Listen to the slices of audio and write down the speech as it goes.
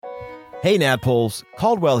Hey Nadpoles,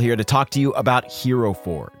 Caldwell here to talk to you about Hero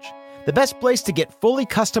Forge, the best place to get fully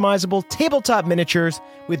customizable tabletop miniatures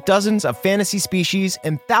with dozens of fantasy species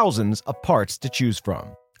and thousands of parts to choose from.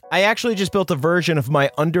 I actually just built a version of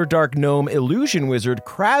my Underdark Gnome illusion wizard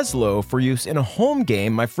Kraslow for use in a home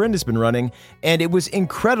game my friend has been running, and it was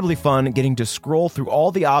incredibly fun getting to scroll through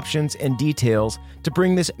all the options and details to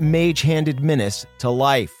bring this mage-handed menace to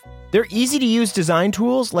life. Their easy-to-use design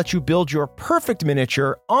tools let you build your perfect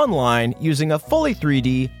miniature online using a fully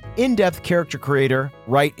 3D, in-depth character creator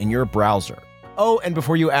right in your browser. Oh, and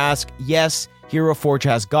before you ask, yes, Hero Forge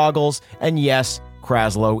has goggles, and yes,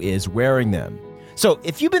 Kraslow is wearing them. So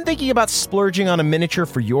if you've been thinking about splurging on a miniature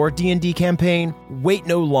for your D&D campaign, wait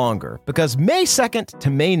no longer, because May 2nd to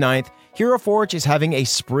May 9th, Hero Forge is having a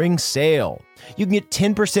spring sale. You can get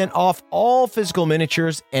 10% off all physical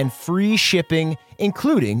miniatures and free shipping,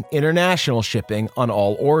 including international shipping on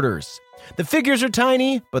all orders. The figures are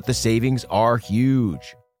tiny, but the savings are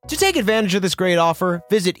huge. To take advantage of this great offer,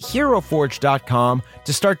 visit HeroForge.com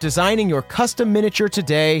to start designing your custom miniature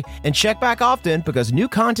today and check back often because new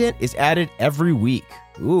content is added every week.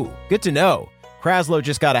 Ooh, good to know. Kraslow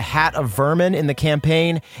just got a hat of vermin in the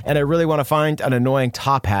campaign, and I really want to find an annoying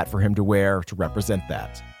top hat for him to wear to represent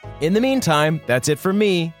that. In the meantime, that's it from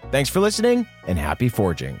me. Thanks for listening, and happy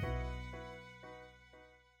forging.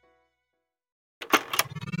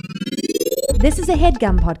 This is a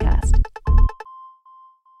HeadGum podcast.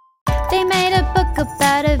 They made a book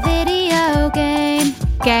about a video game.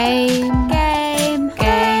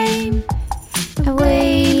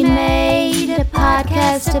 We made a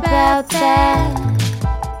podcast about that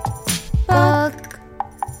book.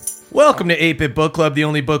 Welcome to 8-Bit Book Club, the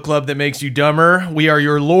only book club that makes you dumber. We are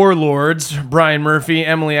your lore lords, Brian Murphy,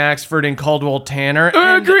 Emily Axford, and Caldwell Tanner.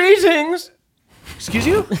 Greetings! Excuse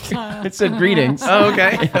you? It said greetings. Oh,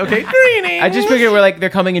 okay. Okay, greetings. I just figured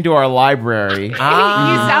they're coming into our library. You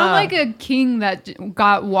sound like a king that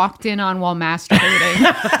got walked in on while masturbating.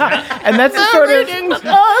 And that's the sort greetings. of...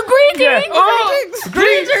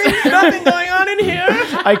 Greetings. Nothing going on in here.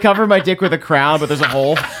 I cover my dick with a crown, but there's a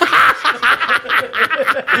hole.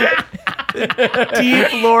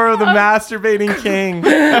 Deep lore of the masturbating king.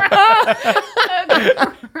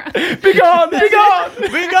 Be gone! Be gone!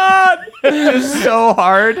 Be gone! Just so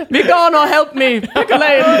hard. Be gone or help me! Pick a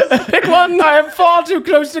lane! Pick one! I am far too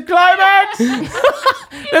close to climax!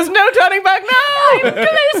 There's no turning back now!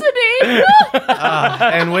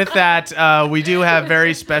 And with that, we do have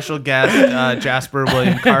very special guest, Jasper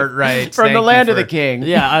William Cartwright. From the land of the king.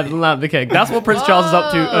 Yeah, I'm the land of the king. That's what Prince Charles is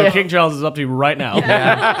up to. King Charles is up to right now.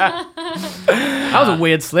 Yeah. That was a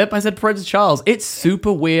weird slip. I said Prince Charles. It's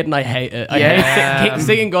super weird and I hate it. I hate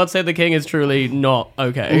singing God Save the King is truly not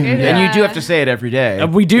okay. And you do have to say it every day.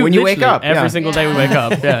 We do when you wake up. Every single day we wake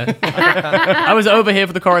up. Yeah. I was over here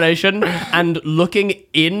for the coronation and looking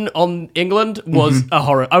in on England was a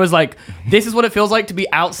horror. I was like, this is what it feels like to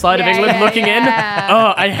be outside of England looking in.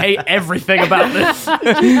 Oh, I hate everything about this.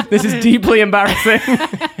 This is deeply embarrassing.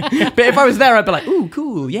 But if I was there, I'd be like, ooh,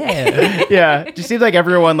 cool, yeah. Yeah. It just seems like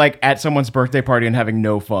everyone at someone's birthday party and having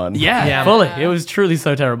no fun. Yeah, fully. It was truly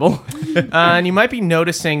so terrible. And you might be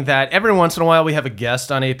noticing that every once in a while we have a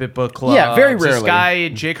guest on 8-Bit Book Club. Yeah, very rarely. This guy,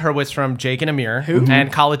 Jake Hurwitz from Jake and Amir,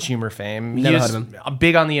 and College Humor fame. Never He's heard of him.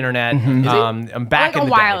 big on the internet. Back in the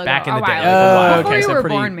day. Back in the day. Before you were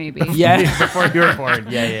born, maybe. Yeah. Before you were born.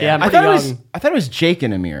 Yeah. I'm I pretty thought young. it was Jake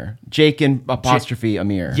and Amir. Jake and apostrophe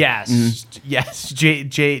Amir. Yes. Yes.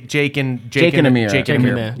 Jake and Amir. Jake and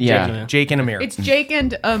Amir. Yeah. Jake and Amir. It's Jake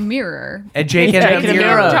and a mirror. And Jake Jake and and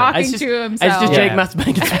Amir. Amir. Talking It's just- to himself. It's just Jake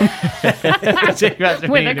masturbating. Jake masturbating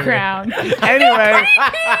with to a me. crown.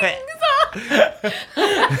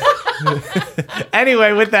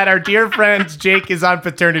 Anyway, with that, our dear friend Jake is on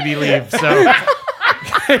paternity leave, so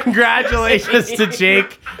congratulations to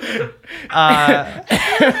Jake. I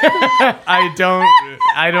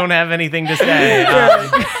don't have anything to say.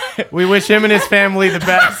 We wish him and his family the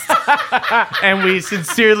best, and we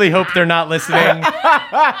sincerely hope they're not listening.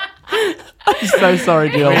 I'm so sorry,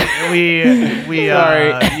 Jill. We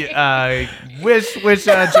wish Jake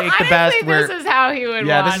the best. This is how he would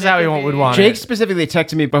want this is how he would want Jake it. specifically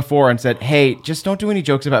texted me before and said, hey, just don't do any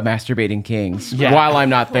jokes about masturbating kings Yeah. while I'm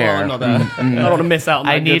not there. I'm not there. I don't want to miss out on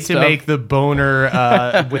that I need good to stuff. make the boner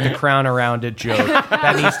with the crown around it joke.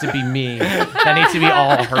 That needs to be me. That needs to be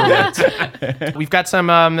all Hurwitz. We've got some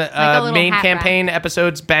little main hat campaign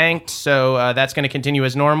episodes banked, so that's going to continue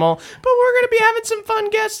as normal. But we're we're going to be having some fun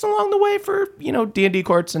guests along the way for, D&D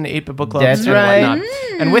courts and 8-bit book clubs That's and right. whatnot.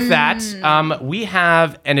 And with that, we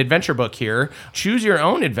have an adventure book here. Choose Your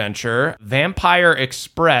Own Adventure, Vampire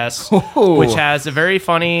Express, which has a very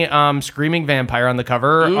funny screaming vampire on the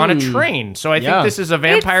cover on a train. So I think this is a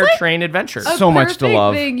vampire train adventure. So much to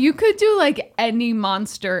love. Thing. You could do like any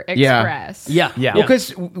Monster Express. Yeah. Yeah. Well,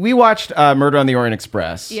 because we watched Murder on the Orient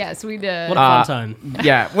Express. Yes, we did. What a fun time.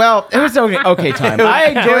 Yeah. Well, it was okay time. I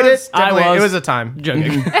enjoyed it. It was a time.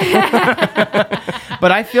 Joking.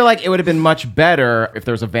 But I feel like it would have been much better if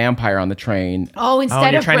there was a vampire on the train. Oh,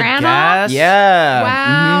 instead you're of trying to Branagh? guess? Yeah.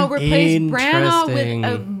 Wow, replace Branagh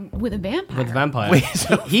Interesting. with a vampire. With vampire. Wait,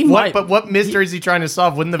 so He might. But what mystery is he trying to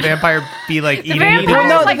solve? Wouldn't the vampire be like The eating? vampire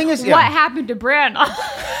No, is the like, thing is, what happened to Branagh?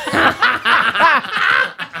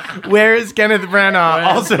 Where is Kenneth Branagh?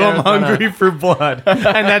 Also, Kenneth I'm hungry for blood, and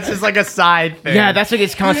that's just like a side thing. Yeah, that's like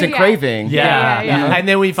his constant Yeah. craving. Yeah. Yeah. And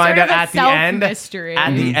then we find Sort out of a at the end, self-mystery.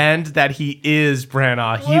 at the end that he is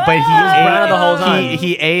Branagh. But he ate Branagh the whole time.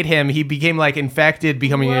 He ate him. He became like infected,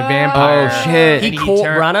 becoming a vampire. Oh, shit. He And caught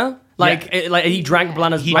turned- Branagh? Like he drank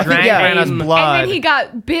Brannah's He blood. drank yeah. Brannah's blood. And then he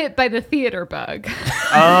got bit by the theater bug.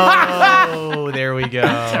 Oh, there we go.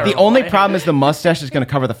 The only problem is the mustache is going to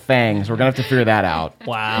cover the fangs. We're going to have to figure that out.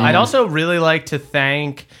 Wow. I'd also really like to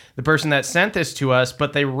thank the person that sent this to us,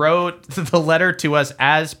 but they wrote the letter to us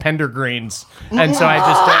as Pendergreens, and so I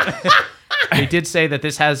just. They did say that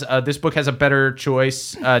this book has a better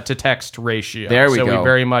choice to text ratio. There we so go. we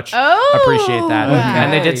very much Oh, appreciate that. okay.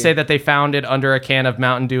 And they did say that they found it under a can of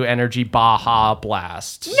Mountain Dew Energy Baja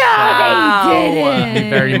Blast. No, they didn't.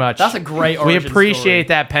 Very much. That's a great We origin appreciate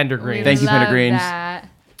story. that, Pendergreens. Thank you, Love Pendergreens. that.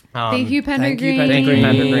 Thank you, Pendergreens. thank you, Thank you,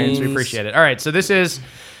 Pendergreens. Pendergreens. We appreciate it. All right, so this is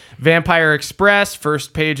Vampire Express.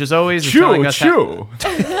 First page, as always, is telling us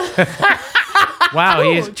Wow,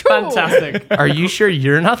 he's Fantastic. Are you sure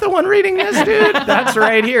you're not the one reading this, dude? That's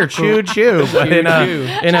right here. Chew, but in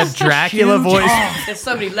a Dracula voice. Oh, there's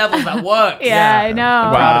so many levels that work. Yeah, I know.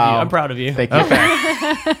 Wow. I'm proud of you. Thank you.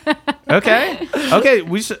 Okay.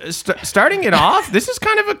 We starting it off. This is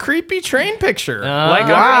kind of a creepy train picture.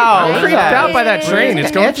 wow. I'm creeped out by that train.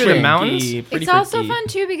 It's going through the Sketchy. mountains. It's also fun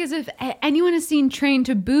too because if anyone has seen Train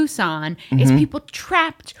to Busan, it's people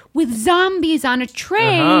trapped with zombies on a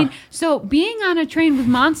train. So being on a train with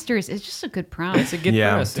monsters is just a good prompt. It's a good Yeah.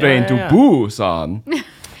 premise. Train to Busan.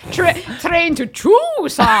 Train to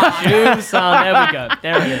Tucson. Tucson. There we go.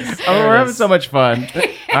 There it is. Oh, we're having so much fun.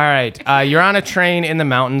 All right. You're on a train in the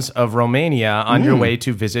mountains of Romania on your way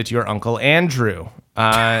to visit your Uncle Andrew.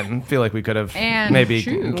 I feel like we could have maybe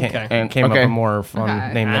Andrew. came up with a more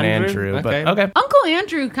fun name than Andrew? Andrew. Okay. But okay. Uncle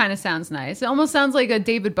Andrew kind of sounds nice. It almost sounds like a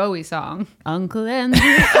David Bowie song. Uncle Andrew.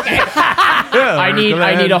 I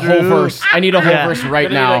need a whole verse. I need a whole verse right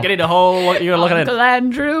now. I need a whole. You're looking at. Uncle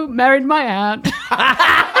Andrew married my aunt.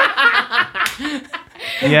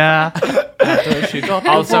 Yeah.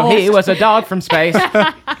 Also, he was a dog from space.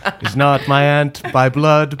 He's not my aunt by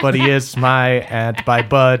blood, but he is my aunt by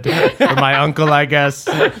bud. Or my uncle, I guess.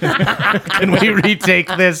 Can we retake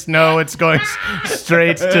this? No, it's going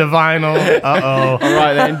straight to vinyl. Uh-oh. All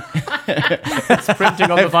right, then. It's printing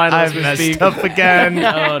on the vinyl as I've we messed speak. up again.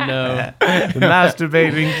 Oh no! The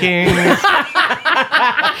masturbating king.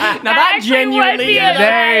 Now that genuinely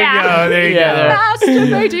There you go. There you go.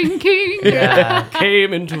 Masturbating king.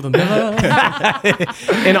 came into the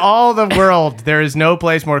mirror. In all the world, there is no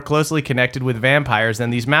place more closely connected with vampires than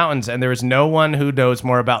these mountains, and there is no one who knows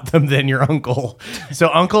more about them than your uncle. So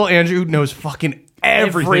Uncle Andrew knows fucking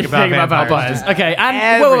everything about vampires. Okay,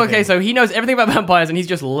 and well, okay, so he knows everything about vampires, and he's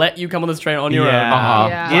just let you come on this train on your own.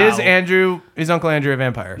 Yeah. Is Uncle Andrew a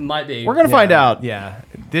vampire? Might be. We're going to find out. Yeah.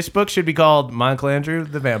 This book should be called My Uncle Andrew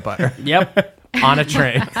the Vampire. Yep. On a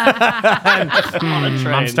train. On a train.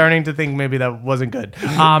 I'm starting to think maybe that wasn't good.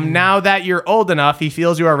 Now that you're old enough, he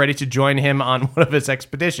feels you are ready to join him on one of his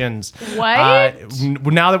expeditions. What?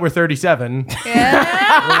 Now that we're 37,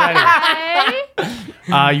 Yeah.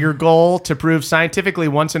 your goal to prove scientifically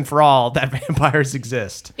once and for all that vampires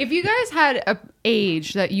exist. If you guys had a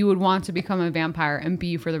age that you would want to become a vampire and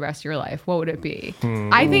be for the rest of your life, what would it be?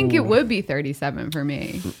 I think it would be 37 for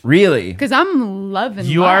me Really? because I'm loving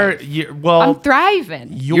You life. are I'm thriving.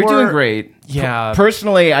 You're doing great. Yeah.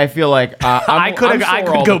 Personally, I feel like I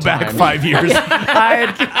could go back 5 years.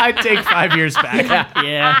 I'd take 5 years back.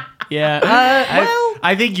 Yeah. Yeah.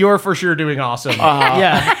 I think you're for sure doing awesome.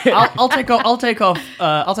 Yeah, I'll take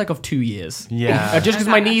off 2 years. Yeah. Just because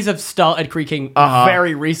my knees have started creaking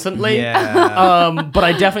very recently. Yeah. But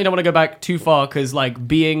I definitely don't want to go back too far because like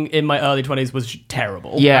being in my early 20s was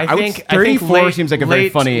terrible. Yeah, I think 34 seems like a very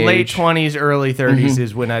funny late age. 20s, early 30s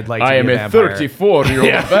is when I'd like to I am be a a vampire.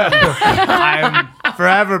 34-year-old vampire. I'm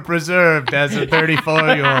forever preserved as a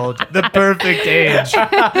 34-year-old. The perfect age.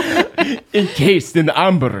 Encased in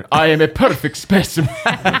amber, I am a perfect specimen.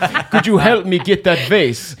 Could you help me get that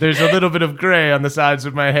vase? There's a little bit of gray on the sides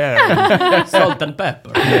of my hair. Salt and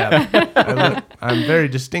pepper. Yeah. I'm very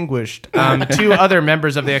distinguished. 2 other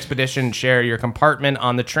members of the expedition share your compartment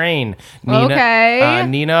on the train. Nina, Okay.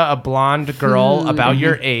 Nina, a blonde girl about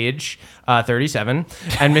your age, 37,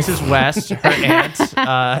 and Mrs. West, her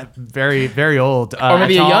aunt, very, very old. Or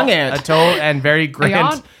maybe a young aunt. A tall and very grand.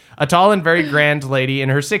 aunt? A tall and very grand lady in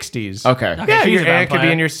her 60s. Okay. Yeah, she's your a aunt could be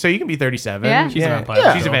vampire. in your. So you can be 37. Yeah. She's a vampire.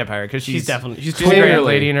 Yeah. She's a vampire because she's She's a tall. grand Clearly.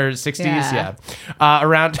 lady in her 60s. Yeah. Yeah.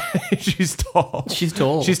 Around. She's tall. She's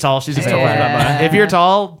tall. She's tall. She's a tall Yeah. vampire. If you're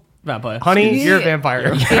tall, Vampire. honey, you're a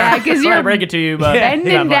vampire. Yeah, because Sorry to you're break it to you, but bending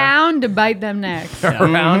vampire. down to bite them next.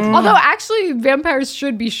 Around. Although actually, vampires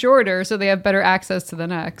should be shorter, so they have better access to the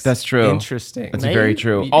necks. That's true. Interesting. That's Maybe. very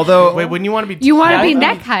true. Although, Wait, wouldn't you want to be? You want to Yeah, be I-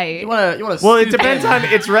 neck height. You want to Well, it depends on.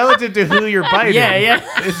 It's relative to who you're biting. Yeah.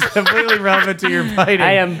 It's completely relevant to your biting.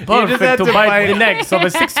 I am You just have perfect to bite the necks of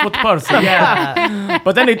a 6-foot person. Yeah.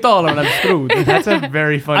 But then it's taller and I'm screwed. That's a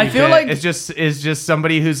very funny. I feel bit. like- it's just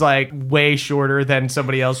somebody who's like way shorter than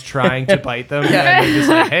somebody else trying to bite them. Yeah. And they're just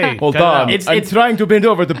like, hey, hold cut it on. out. It's- I'm trying to bend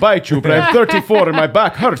over to bite you, but I'm 34 and my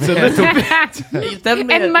back hurts a little bit. It's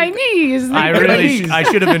definitely And my knees. I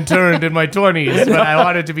should have been turned in my 20s, but I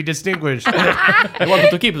wanted to be distinguished. I wanted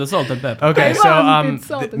to keep the salt and pepper. Okay, so wanted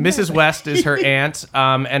salt and Mrs. West is her aunt,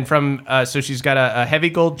 and from so she's got a heavy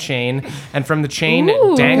gold chain, and from the chain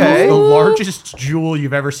Ooh. dangles Okay. the largest jewel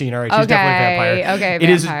you've ever seen. All right, she's definitely a vampire. Okay, It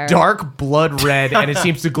is vampire. dark blood red, and it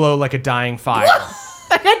seems to glow like a dying fire.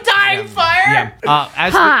 A dying fire?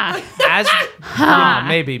 Yeah.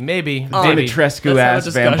 Maybe. Dimitrescu-ass Let's have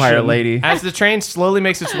a vampire discussion. lady. As the train slowly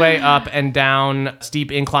makes its way up and down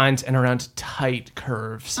steep inclines and around tight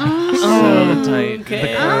curves. So tight.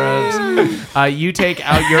 The curves. You take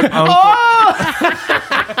out your uncle.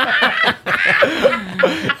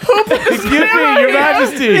 Excuse me, Your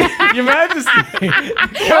Majesty. Your Majesty. They're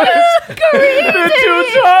too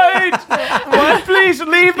tight. What? Please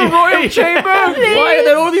leave the royal chamber. Why are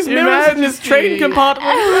there all these Your mirrors in this Majesty. train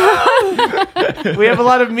compartment? We have a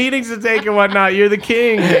lot of meetings to take and whatnot. You're the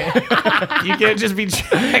king. You can't just be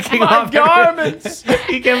jacking off garments.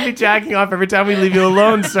 You can't be jacking off every time we leave you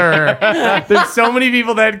alone, sir. There's so many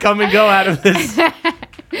people that come and go out of this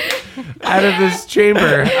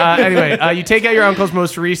chamber. Anyway, you take out your uncle's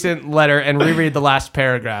most recent letter and reread the last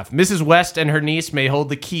paragraph. Mrs. West and her niece may hold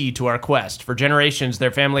the key to our quest. For generations,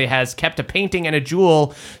 their family has kept a painting and a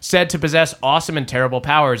jewel said to possess awesome and terrible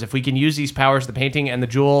powers. If we can use these powers, the painting and the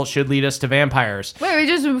jewel should lead us to vampires. Wait, we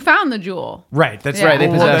just found the jewel. Right, that's Yeah. right. They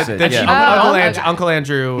possess it, That yeah. Uncle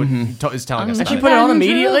Andrew is telling us. And she about put it on Andrew?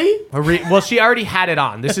 immediately? well, she already had it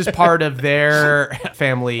on. This is part of their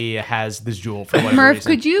family has this jewel for whatever Murph,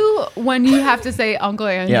 reason. could you, when you have to say Uncle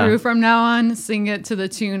Andrew Yeah. from now on, sing it to the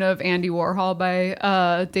tune of Andy Warhol by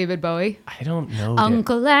David Bowie? I don't know.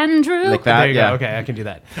 Uncle Andrew. Like that. There you Yeah. go. Okay, I can do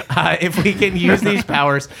that. If we can use these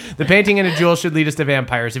powers, the painting and a jewel should lead us to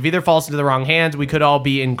vampires. If either falls into the wrong hands, we could all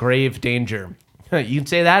be in grave danger. You can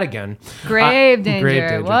say that again. Grave danger. Grave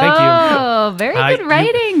danger. Whoa, Thank you. very good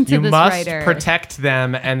writing to you this must writer. protect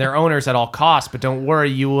them and their owners at all costs, but don't worry,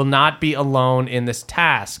 you will not be alone in this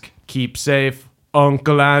task. Keep safe,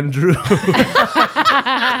 Uncle Andrew.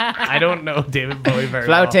 I don't know David Bowie very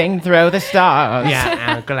well. Floating through the stars.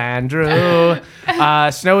 Yeah, Uncle Andrew.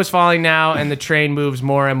 Snow is falling now, and the train moves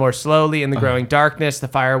more and more slowly in the growing darkness. The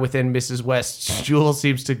fire within Mrs. West's jewel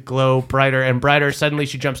seems to glow brighter and brighter. Suddenly,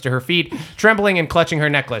 she jumps to her feet, trembling and clutching her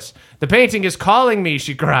necklace. The painting is calling me,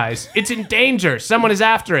 she cries. It's in danger. Someone is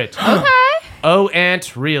after it. Okay. Oh,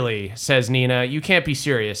 Aunt, really, says Nina. You can't be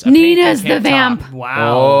serious. A Nina's painting the can't vamp.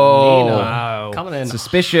 Wow. Oh. Nina. Wow. Coming in.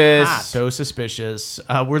 Suspicious. So suspicious.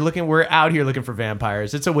 We're out here looking for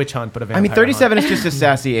vampires. It's a witch hunt, but a vampire I mean, 37 hunt. is just a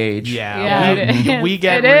sassy age. Yeah, Yeah, we it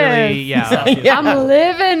get is. really, yeah. I'm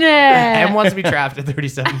living it. And wants to be trapped at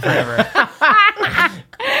 37 forever.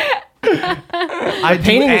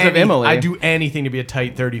 Paintings of Emily. I'd do anything to be a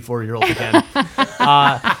tight 34-year-old again.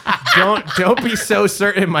 Don't be so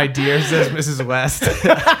certain, my dear, says Mrs. West.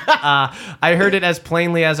 I heard it as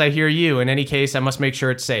plainly as I hear you. In any case, I must make sure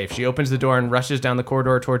it's safe. She opens the door and rushes down the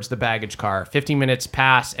corridor towards the baggage car. 15 minutes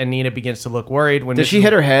pass, and Nina begins to look worried. When Does she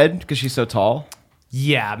hit her head because she's so tall?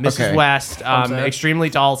 Yeah, Mrs. Okay. West, so. extremely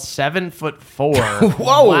tall, 7'4".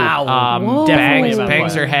 Whoa. Wow. Bangs, Definitely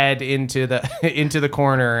bangs about her head into the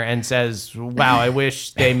corner and says, "Wow, I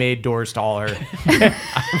wish they made doors taller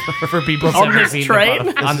for people On 7 this feet train?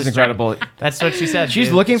 above." This On is this incredible. train. That's what she said. She's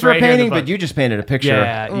dude. looking It's for a right here in the painting, book. but you just painted a picture.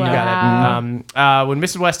 Yeah, you Wow. got it. When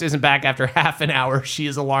Mrs. West isn't back after half an hour, she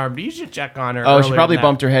is alarmed. You should check on her. Oh, she earlier probably than that.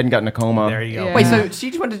 bumped her head and got in a coma. There you go. Yeah. Wait, so she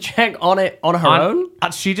just went to check on it on her own?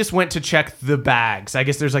 She just went to check the bags. I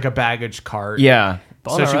guess there's like a baggage cart. Yeah.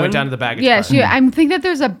 On So her she own? went down to the baggage Yeah, cart. I think that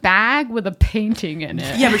there's a bag with a painting in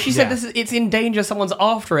it. Yeah, but she said Yeah. it's in danger. Someone's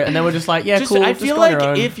after it, and then we're just like, yeah, Just, cool. I just feel go on your like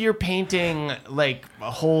own. if your painting like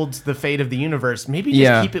holds the fate of the universe, maybe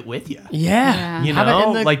Yeah. just keep it with you. yeah, You Have it know,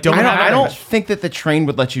 in the- like don't I have it. don't think that the train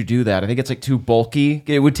would let you do that. I think it's like too bulky.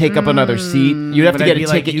 It would take up another seat. You'd have But to I'd get be a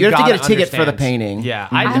like, ticket. you You'd have to get a gotta ticket for the understand. painting. Yeah,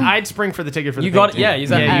 I'd spring for the ticket for the You got- painting. yeah,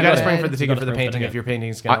 exactly. Yeah, you got to Yeah. spring for the You ticket gotta for the spring for the painting if ticket. your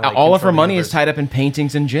painting's gonna. Like, All of her control the money universe. is tied up in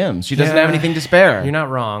paintings and gyms. She doesn't Yeah. have anything to spare. You're not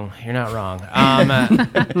wrong. You're not wrong.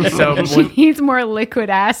 So She when, needs more liquid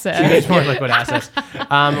assets. It's more liquid assets.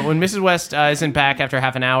 When Mrs. West isn't back after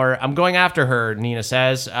half an hour, I'm going after her, Nina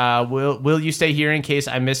says. Will you stay here in case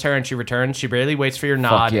I miss her and she returns? She barely waits for your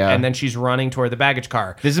nod, yeah. and then she's running toward the baggage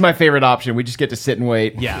car. This is my favorite option. We just get to sit and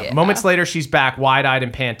wait. Yeah. Moments later, she's back, wide-eyed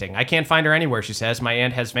and panting. I can't find her anywhere, she says. My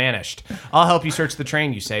aunt has vanished. I'll help you search the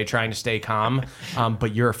train, you say, trying to stay calm.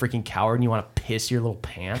 But you're a freaking coward and you want to piss your little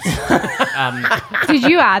pants? Did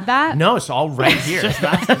you add that? No, it's all right here.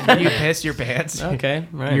 You piss your pants. Okay,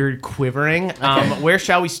 right. You're quivering. Where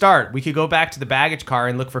shall we start? We could go back to the baggage car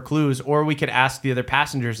and look for clues, or we could ask the other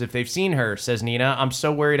passengers if they've seen her, says Nina. I'm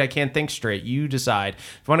so worried I can't think straight. You decide.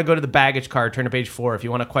 If you want to go to the baggage car, turn to page 4. If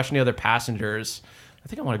you want to question the other passengers, I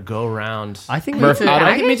think I want to go around. I think we Murph, need to, out of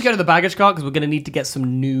I think we need to go to the baggage car because we're going to need to get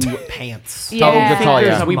some new pants. Yeah. Oh, good call,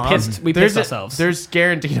 yeah. We pissed ourselves. There's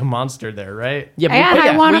guaranteed a monster there, right? yeah, And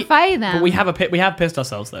I want to we- fight them. But we have pissed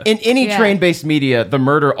ourselves though. In any Yeah. train-based media, the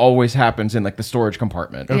murder always happens in like the storage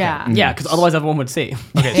compartment. Yeah. yeah, because otherwise everyone would see.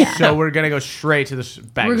 Okay, so we're going to go straight to the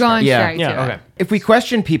baggage We're going Yeah. straight Yeah, to Okay. it. If we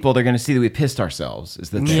question people, they're going to see that we pissed ourselves. Is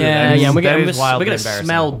the thing. Yeah, yeah, we're that going is to wildly we're gonna embarrassing.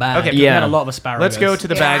 smell bad. Okay, We yeah. had a lot of asparagus. Let's go to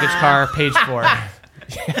the baggage car, page 4.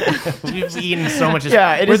 We've eaten so much.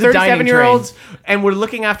 Yeah, it we're is a dining 37-year-olds, and we're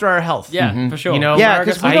looking after our health. Yeah, for sure. You know, Yeah,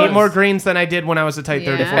 'cause we I don't- eat more greens than I did when I was a tight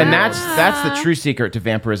Yeah. 34. And that's the true secret to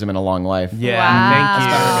vampirism in a long life. yeah. Wow.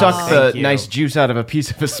 Thank you. Suck the Thank you. nice juice out of a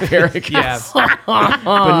piece of asparagus. Yeah.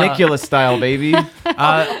 Banicula style, baby.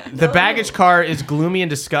 The baggage car is gloomy and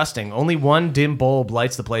disgusting. Only one dim bulb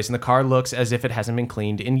lights the place, and the car looks as if it hasn't been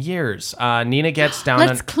cleaned in years. Nina gets down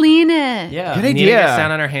Let's on. clean it. Yeah. Good Nina idea. gets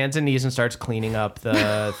down on her hands and knees and starts cleaning up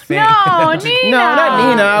the thing. No, Nina. No, not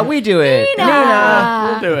Nina. We do it.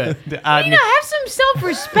 Nina. do it. Nina, have some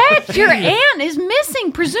self-respect. Your aunt is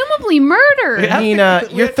missing, presumably murdered. Nina,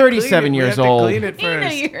 you're 37 years old. Clean it Nina,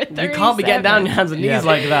 first. you're 37. You can't be getting down on your hands and knees Yeah.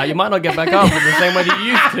 like that. You might not get back up in the same way that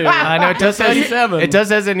you used to. I know it does say 37. it does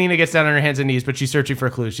say that Nina gets down on her hands and knees, but she's searching for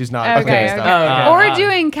clues. She's not. Okay, stuff. okay. Oh, Or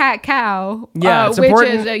doing cat-cow, Yeah, it's which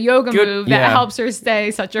important. is a yoga Good- move that yeah. helps her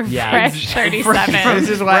stay such a Yeah. fresh 37. This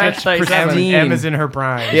is why Fresh 37. Emma's in her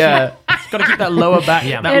prime. Yeah. Got to keep that lower back.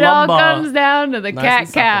 Yeah. That It all lumbar. comes down to the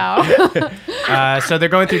Nice and cat-cow. So they're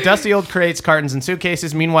going through dusty old crates, cartons, and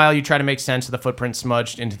suitcases. Meanwhile, you try to make sense of the footprints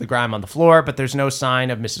smudged into the grime on the floor, but there's no sign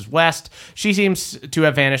of Mrs. West. She seems to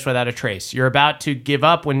have vanished without a trace. You're about to give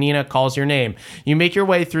up when Nina calls your name. You make your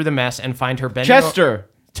way through the mess and find her bending. Chester.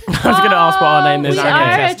 I was going to ask what our name is. We Okay,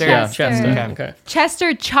 are Chester. Yeah. Chester. Okay.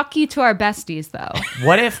 Chester, Chucky to our besties, though.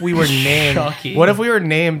 What if we were named? Chucky. What if we were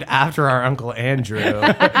named after our Uncle Andrew?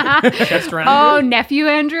 Chester Andrew. Oh, nephew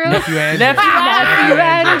Andrew? Nephew Andrew. Nephew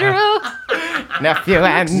Andrew? Nephew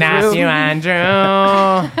Andrew. Nephew Andrew.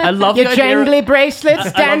 I love Your the idea. jangly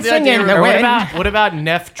bracelets dancing idea in of- the Or wind. What about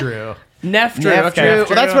Neff Drew? Neff Drew. Nephew. Okay. Well,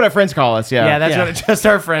 that's what our friends call us, yeah. Yeah, that's Yeah. what just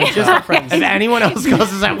our friends. Just our friends. If anyone else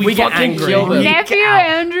calls us that, we get fucking angry. kill them. Nephew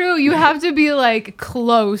Andrew, you have to be like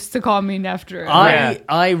close to call me Neftru.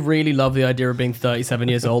 I really love the idea of being 37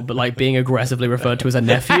 years old, but like being aggressively referred to as a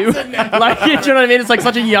nephew. Like, do you know what I mean? It's like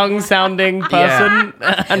such a young sounding person.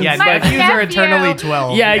 And Yeah, it's like, nephews are nephew. eternally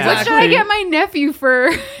 12. Yeah, What exactly. should I get my nephew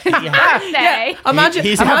for his birthday? imagine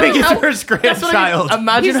He's imagine having his how- first that's what I mean. grandchild.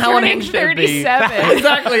 Imagine He's how turning unhinged it'd be. 37.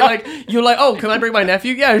 Exactly. Like you're like, oh, can I bring my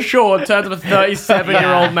nephew? Yeah, sure. It turns up a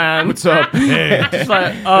 37-year-old man. What's up? Hey, It's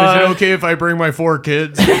like, is it okay if I bring my 4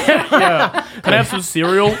 kids? yeah. Can I have some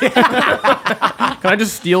cereal? Can I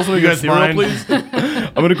just steal some of your guys cereal, mind? please?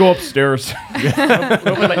 I'm going to go upstairs. Go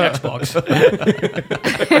play my Xbox.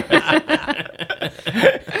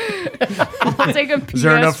 I'll take a PS5.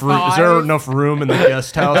 Is there enough room in the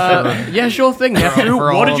guest house? Yeah, sure thing, nephew.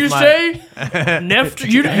 For What all did you of my- say? Neftru,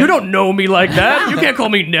 you don't know me like that. You can't call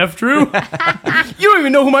me Neftru. You don't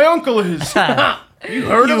even know who my uncle is. You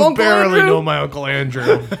heard of Uncle barely Andrew? know my Uncle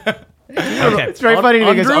Andrew. Okay. It's very funny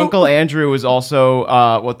because Andrew? Uncle Andrew was also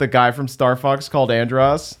what the guy from Star Fox called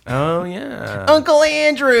Andros. Oh, yeah. Uncle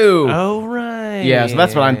Andrew. Oh, right. Yeah, so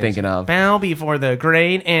that's what I'm thinking of. Bow before the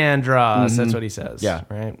great Andros. That's what he says. Yeah.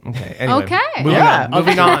 Right? Okay. Anyway, Okay. Moving Yeah. on.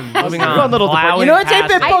 Moving on. Moving on. Fun little Plowing you know, it's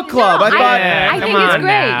past 8-Bit it. Book Club. I thought. I come think it's on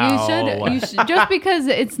great. now. You should just because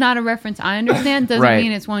it's not a reference I understand doesn't Right.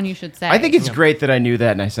 mean it's one you should say. I think it's great that I knew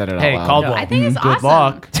that and I said it out Hey, loud. Caldwell. I think it's Good awesome.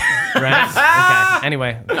 luck. Right? Okay.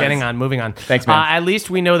 Anyway, getting on, moving on. Thanks, man. At least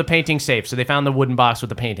we know the painting's safe. So they found the wooden box with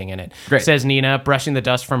the painting in it. Great. Says Nina, brushing the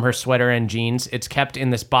dust from her sweater and jeans. It's kept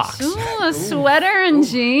in this box. Ooh, a sweater and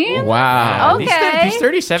jeans. Wow. Okay. These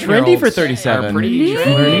 37 Trendy for 37. Are pretty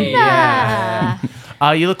trendy. Yeah.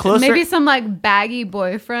 You look closer. Maybe some like baggy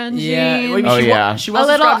boyfriend jeans. Maybe Oh, yeah. She a was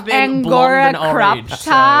little described as being blonde Angora and crop orange, so-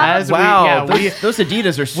 top. As Wow, we those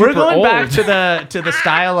Adidas are super we're going old. back to the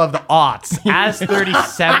style of the aughts. As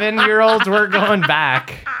 37-year-olds, we're going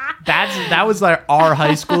back. That was like our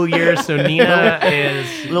high school years. So Nina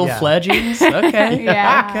is Little yeah. flare jeans. Okay.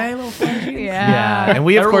 Yeah. Okay, little flare jeans. Yeah, and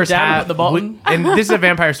we of They're all course down have at the bottom. and this is a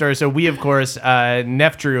vampire story, so we of course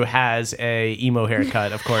Neftru has a emo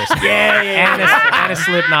haircut, of course. And a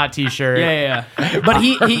Slipknot t-shirt. Yeah. But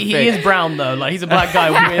he is brown though. Like he's a black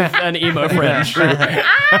guy with an emo fringe.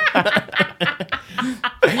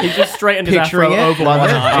 He's just straightened his Picturing afro it. over Love one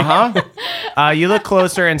it. eye. You look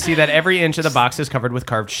closer and see that every inch of the box is covered with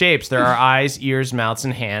carved shapes. There are eyes, ears, mouths,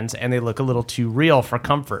 and hands, and they look a little too real for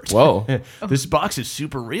comfort. Whoa. This box is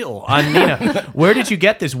super real. Nina, where did you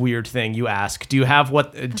get this weird thing, you ask? Do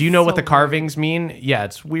you know what the carvings mean? Yeah,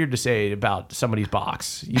 it's weird to say about somebody's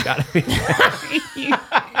box. You gotta be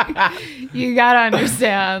You gotta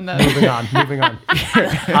understand that. moving on.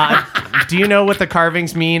 Do you know what the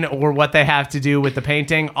carvings mean or what they have to do with the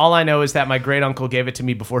painting? All I know is that my great uncle gave it to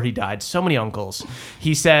me before he died. So many uncles.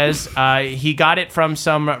 He says he got it from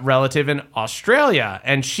some relative in Australia,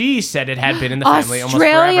 and she said it had been in the family almost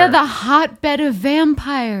Australia, forever. the hotbed of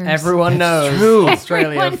vampires. Everyone knows. true. Australia.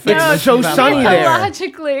 Everyone fits knows. It's so vampire. sunny there.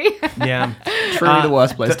 Mythologically. Yeah. Truly the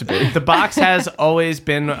worst place to be. The box has always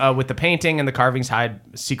been with the painting, and the carvings hide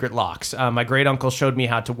secret locks. My great uncle showed me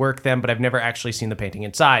how to work them, but I've never actually seen the painting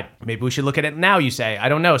inside. Maybe we should look at it now, you say. I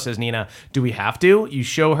don't know, says Nina. Do we have to? You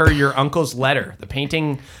show her your uncle's letter. The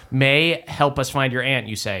painting may help us find your aunt,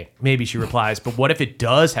 you say. Maybe, she replies, but what if it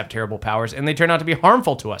does have terrible powers and they turn out to be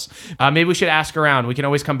harmful to us? Maybe we should ask around. We can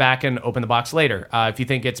always come back and open the box later. If you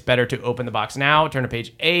think it's better to open the box now, turn to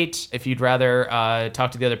page 8. If you'd rather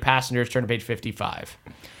talk to the other passengers, turn to page 55.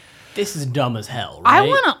 This is dumb as hell, right? I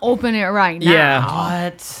want to open it right now. Yeah.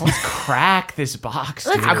 What? Let's crack this box,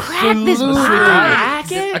 Let's dude. crack this box.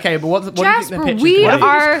 Okay, but what do you think the Jasper, picture's we gonna be?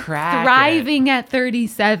 are crack thriving at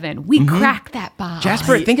 37. We cracked that box.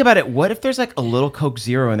 Jasper, think about it. What if there's like a little Coke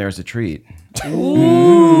Zero in there as a treat?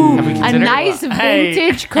 Have we A considered- nice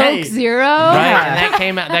vintage Coke hey. Zero. Right,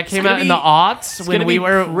 and that came out in the aughts when we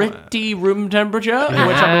were pretty room temperature, which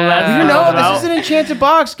I'm less You know, about. this is an enchanted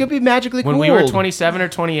box. Could be magically when cooled. we were 27 or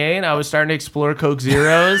 28. I was starting to explore Coke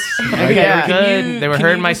Zeros. Okay, They were can good. you- They were can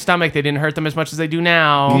hurting you my just- stomach. They didn't hurt them as much as they do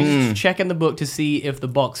now. Check in the book to see if the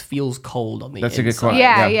box feels cold on the That's a good inside. question.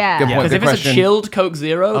 Yeah. Good point. Because Good if it's question. a chilled Coke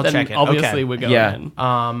Zero, I'll then check it. obviously Okay. we're going Yeah.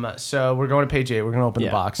 in. So we're going to page 8. We're going to open the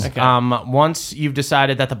Yeah. box. Okay. Once you've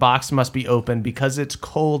decided that the box must be open because it's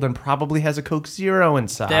cold and probably has a Coke Zero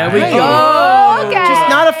inside. There we Hey. go. Okay. Just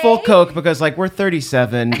not a full Coke because like we're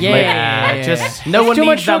 37. Yeah, just- no one too needs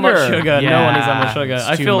much that much sugar. sugar. No one needs that much Yeah, sugar. it's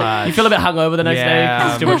I too feel much. you feel a bit hungover the next day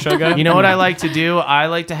because it's too much sugar. You know what I like to do? I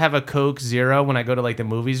like to have a Coke Zero when I go to like the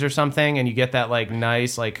movies or something, and you get that like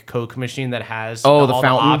nice like Coke machine that has Oh, the all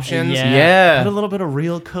fountain. options. Yeah. Put a little bit of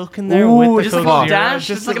real Coke in there Ooh, with the just Coke like a little Zero. dash,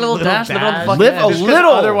 just like a little dash, live on the fucking Live a edge. Just 'cause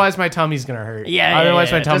little. Otherwise, my tummy's gonna hurt. Yeah,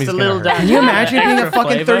 Otherwise, my just tummy's a gonna little hurt. dash. Can you imagine being a Extra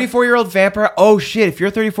fucking flavor. 34-year-old vampire? Oh shit! If you're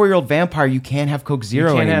a 34-year-old vampire, you can't have Coke You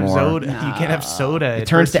Zero can't have anymore. soda. You can't have soda. It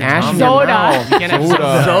turns to ash in your Soda. mouth. You can't have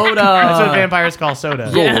soda. Soda. That's what vampires call soda.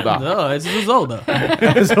 Yeah, Soda. no, it's a soda.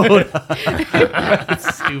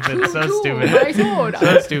 Stupid. So stupid.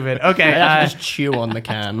 So stupid. Okay. I have to just chew on the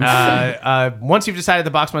can. Once you've decided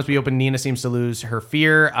the box must be open, Nina seems to lose her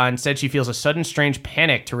fear. Instead, she feels a sudden strange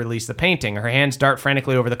panic to release the painting. Her hands dart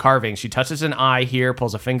frantically over the carving. She touches an eye here,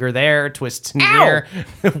 pulls a finger there, twists an ear.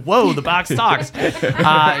 Whoa, the box talks.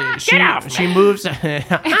 She moves.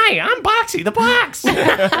 Hi, I'm Boxy, the box.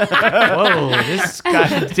 Whoa, this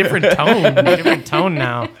got a different tone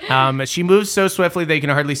now. She moves so swiftly that you can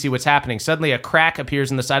hardly see what's happening. Suddenly, a crack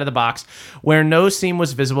appears in the side of the box where no seam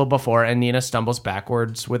was visible before, and Nina stumbles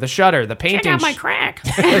backwards with a shudder. The painting... Check out my crack.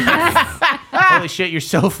 Holy shit, you're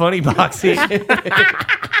so funny, Boxy.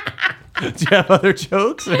 Do you have other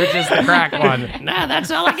jokes or just the crack one? Nah,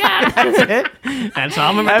 that's all I got. That's it? That's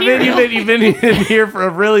all my I mean, material. you've been in here for a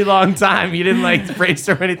really long time. You didn't like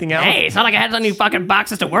brainstorm anything else? Hey, it's not like I had any fucking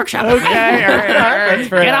boxes to workshop. Okay, all right.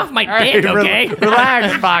 Get off my dick, okay?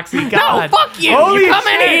 Relax, Boxy. God. No, fuck you. Holy You come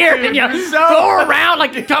in shit, here dude, and you you're so- go around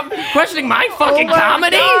like you're questioning my fucking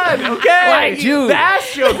comedy. God, okay. Like, dude. The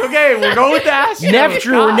ass joke. Okay, we'll go with the ass joke. Neff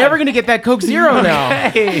Drew, we're never gonna get that Coke Zero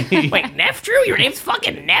now. Hey. Wait, Neff Drew? Your name's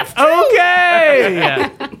fucking Neff Drew? Okay.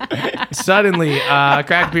 Suddenly, a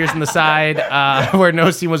crack appears in the side where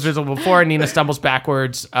no seam was visible before, and Nina stumbles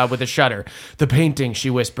backwards with a shudder. The painting, she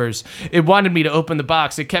whispers. It wanted me to open the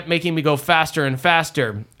box. It kept making me go faster and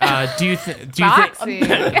faster. Do you think? Boxy.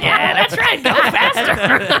 Yeah, that's right. Go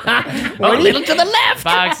faster. A little to the left.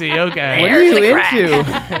 Boxy, okay. What are you There's the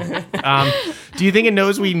crack. into? Do you think it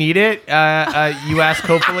knows we need it? You ask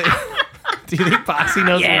hopefully. Do you think Boxy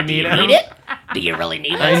knows Yeah, we do need you him? need it? Do you really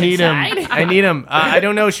need I this need inside? him. I need him. I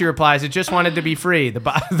don't know. She replies. It just wanted to be free. The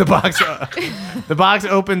box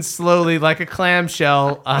opens slowly like a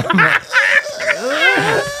clamshell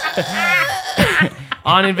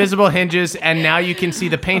on invisible hinges, and now you can see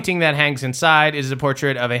the painting that hangs inside. It is a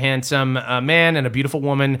portrait of a handsome man and a beautiful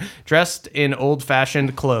woman dressed in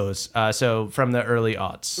old-fashioned clothes. So from the early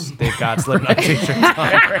aughts, they've got Slipknot t-shirts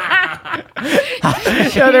on.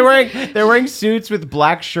 Yeah, they're wearing suits with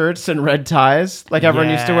black shirts and red ties, like everyone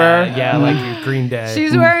used to wear. Yeah, like your Green Day.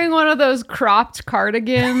 She's wearing one of those cropped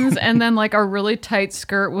cardigans and then like a really tight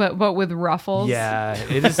skirt, but with ruffles. Yeah,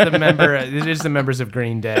 it is the members of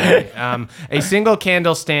Green Day. A single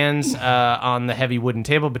candle stands on the heavy wooden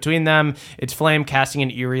table between them, its flame casting an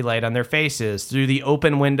eerie light on their faces. Through the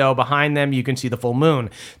open window behind them, you can see the full moon.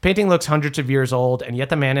 The painting looks hundreds of years old, and yet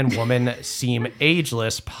the man and woman seem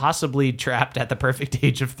ageless, possibly trapped at the perfect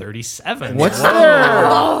age of 37. What's their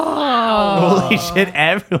Holy shit,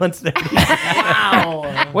 everyone's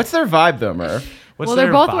 37. What's their vibe though, Murph? What's Well, they're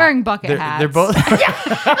their both vibe? wearing bucket hats. They're both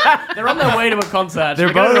They're on their way to a concert.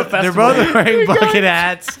 They're both wearing bucket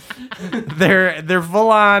hats. They're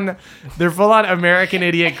full on American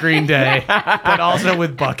Idiot Green Day, but also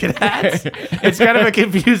with bucket hats. It's kind of a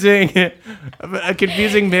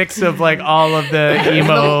confusing mix of like all of the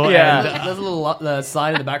emo. Yeah. There's a little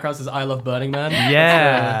sign in the background that says "I love Burning Man."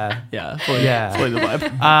 Yeah. Yeah. Yeah. The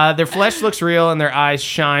vibe. Their flesh looks real and their eyes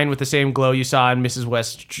shine with the same glow you saw in Mrs.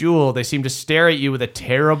 West's Jewel. They seem to stare at you with a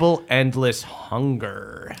terrible, endless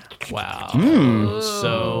hunger. Wow.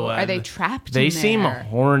 So Are they trapped? They in seem there?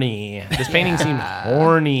 horny. This painting seemed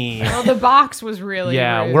horny. Well, the box was really.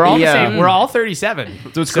 Yeah, rude. we're all the Yeah. same. We're all 37.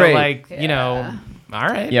 So it's great. Like, you know, all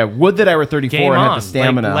right. Yeah, would that I were 34 Game and on. had the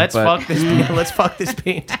stamina. Like, let's but fuck this. Let's fuck this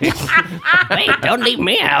painting. Wait, don't leave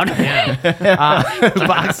me out.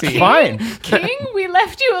 Boxy. Fine. King, we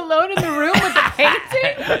left you alone in the room with the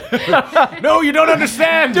painting. No, you don't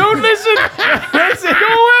understand. Don't listen. Listen. Go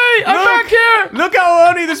away. I'm back here. Look how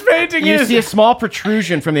horny this painting You is. see a small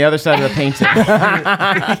protrusion from the other side of the painting.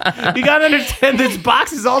 You gotta understand this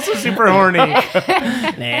box is also super horny.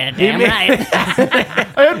 Damn right.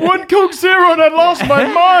 I had one Coke Zero and I lost my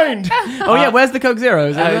mind. Oh yeah, where's the Coke Zero?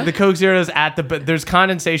 Is it The Coke Zero is but there's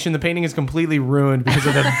condensation. The painting is completely ruined because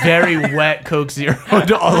of the very wet Coke Zero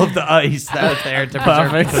and all of the ice that's there to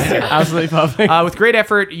preserve the Coke Zero. Absolutely perfect. With great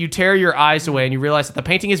effort, you tear your eyes away and you realize that the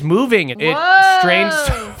painting is moving. It Whoa. strains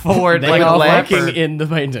forward They like a are leopard. fucking in the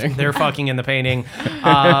painting. They're fucking in the painting,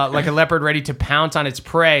 like a leopard ready to pounce on its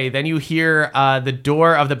prey. Then you hear the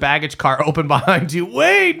door of the baggage car open behind you.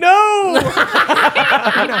 Wait, no!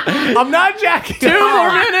 I'm not jacking. 2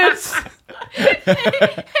 more minutes. Heavy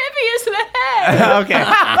as the head. Okay.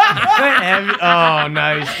 Oh,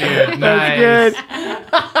 nice, dude. Nice.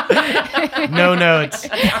 No notes.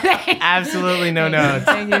 Absolutely no notes.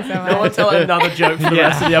 Thank you so I want much. to tell another joke for the Yeah.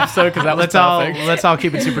 rest of the episode because that was perfect. Let's all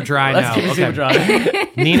keep it super dry now. Let's keep it super dry.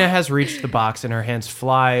 Nina has reached the box and her hands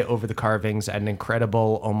fly over the carvings at an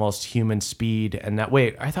incredible, almost human speed. And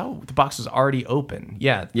I thought the box was already open.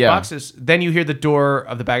 Yeah. The box is. Then you hear the door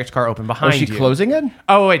of the baggage car open behind Was she you. closing it?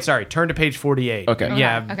 Oh, wait, sorry. Turn to page 48. Okay.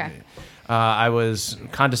 Yeah. Okay. I was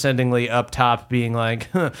condescendingly up top being like,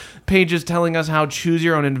 pages telling us how choose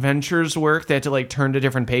your own adventures work. They had to like turn to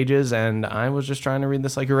different pages, and I was just trying to read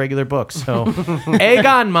this like a regular book. So egg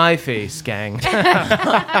on my face, gang.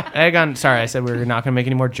 Egg on. Sorry, I said we were not going to make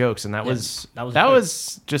any more jokes, and that was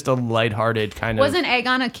just a lighthearted kind of. Wasn't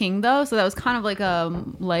Aegon a king though? So that was kind of like a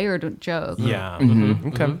layered joke. Yeah.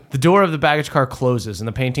 Okay. The door of the baggage car closes, and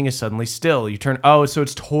the painting is suddenly still. You turn. Oh, so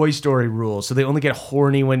it's Toy Story rules. So they only get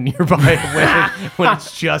horny when you're by. When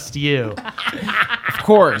it's just you. Of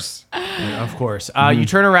course. Yeah, of course. You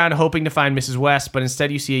turn around hoping to find Mrs. West, but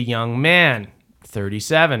instead you see a young man.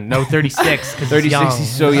 37. No, 36. 36, he's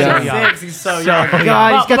so young. 36, he's so young.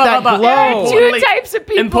 God, he's got that glow. There are two types of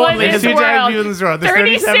people in this world.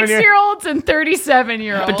 There's 36-year-olds and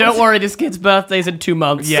 37-year-olds. But don't worry, this kid's birthday's in 2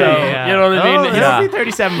 months. Yeah, so, yeah. you know what I mean? He'll be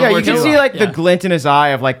 37 Yeah, before you can too see long. like the glint in his eye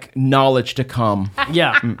of like knowledge to come.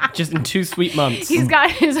 Yeah, just in 2 sweet months. He's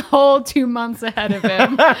got his whole 2 months ahead of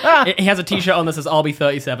him. He has a t-shirt on that says, I'll be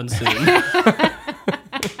 37 soon.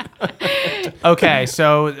 Okay,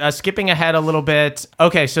 so skipping ahead a little bit.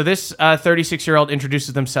 Okay, so this 36-year-old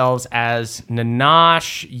introduces themselves as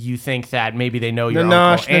Nanash. You think that maybe they know your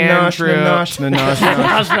Uncle Andrew. Again,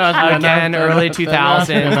 early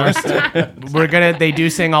 2000s. They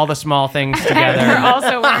do sing all the small things together. They're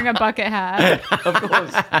also wearing a bucket hat. Of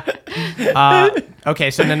course.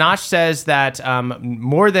 Okay, so Nanash says that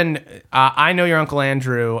more than I know your Uncle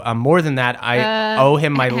Andrew, more than that, I owe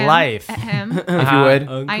him my life. Him. If you would.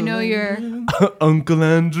 I know your... Uncle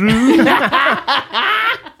Andrew.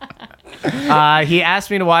 He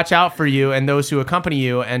asked me to watch out for you and those who accompany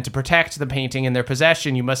you, and to protect the painting in their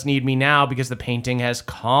possession. You must need me now because the painting has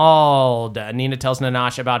called. Nina tells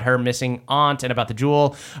Nanash about her missing aunt and about the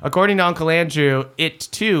jewel. According to Uncle Andrew, it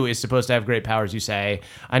too is supposed to have great powers, you say.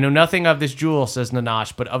 I know nothing of this jewel, says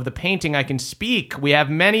Nanash, but of the painting I can speak. We have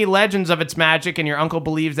many legends of its magic, and your uncle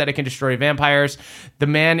believes that it can destroy vampires. The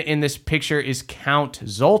man in this picture is Count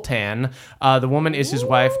Zoltan. The woman is his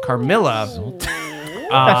wife, Carmilla.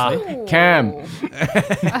 Cam.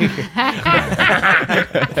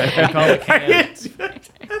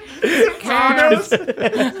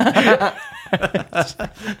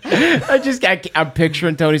 I'm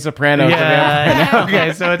picturing Tony Soprano. Yeah.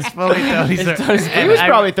 Okay, so it's fully Tony Soprano. He was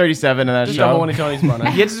probably 37 in that Just show. don't want to Tony Soprano.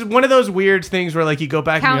 Yeah, it's just one of those weird things where like you go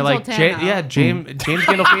back and you're like, Count James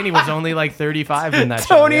Gandolfini was only like 35 in that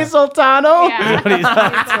Tony show. Sultano?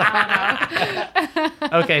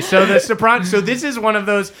 Okay, so the Soprano. So this is one of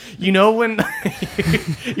those, you know, when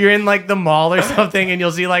you're in like the mall or something, and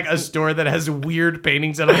you'll see like a store that has weird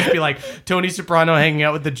paintings that'll just be like Tony Soprano hanging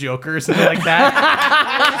out with the Joker or something like that.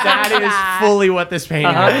 That is fully what this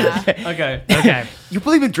painting is. Okay. You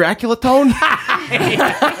believe in Dracula, Tone?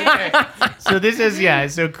 So this is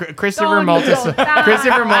So Christopher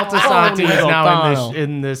Moltisanti is now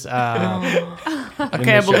in this. I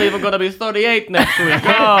can't believe I'm going to be 38 next week.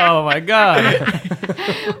 Oh my God.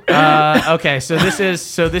 Okay, so this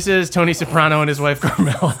is Tony Soprano and his wife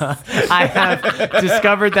Carmilla. I have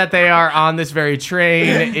discovered that they are on this very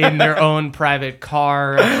train in their own private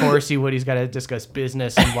car. Of course, Woody's got to discuss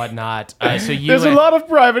business and whatnot. There's a lot of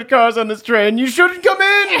private cars on this train. You shouldn't come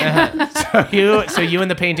in. So you and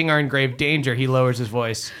the painting are in grave danger. He lowers his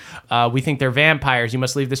voice. We think they're vampires. You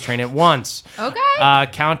must leave this train at once. Okay.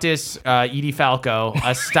 Countess Edie Falco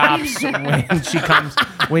stops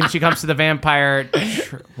when she comes to the vampire.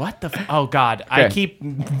 What the? Oh God! Okay. I keep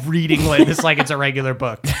reading this like it's a regular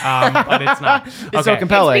book, but it's not. It's so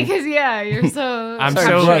compelling. It's because you're so. I'm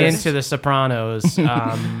so into the Sopranos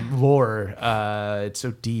lore. It's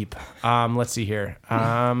so deep. Let's see here.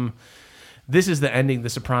 This is the ending the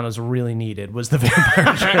Sopranos really needed, was the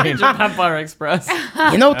Vampire Train. Vampire Express.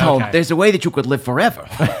 You know, Tone, there's a way that you could live forever.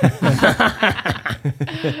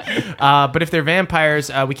 But if they're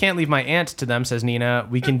vampires, we can't leave my aunt to them, says Nina.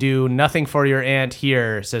 We can do nothing for your aunt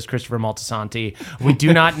here, says Christopher Moltisanti. We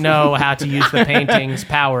do not know how to use the painting's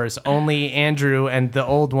powers. Only Andrew and the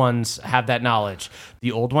old ones have that knowledge.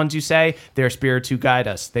 The old ones, you say? They're spirits who guide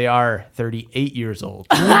us. They are 38 years old.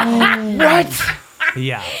 What?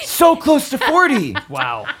 Yeah. So close to 40.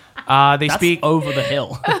 Wow. They That's speak over the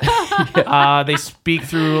hill. They speak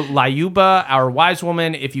through Layuba, our wise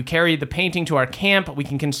woman. If you carry the painting to our camp, we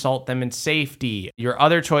can consult them in safety. Your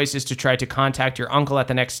other choice is to try to contact your uncle at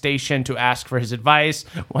the next station to ask for his advice.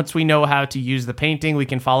 Once we know how to use the painting, we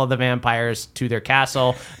can follow the vampires to their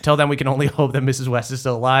castle. Till then, we can only hope that Mrs. West is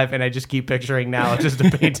still alive. And I just keep picturing now just a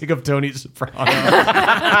painting of Tony Soprano.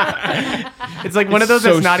 It's like one of those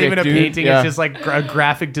so that's not sick, even a dude. painting. Yeah. It's just like a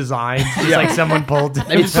graphic design. It's like someone pulled.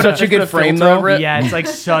 It's such a good frame, though. Yeah, it's like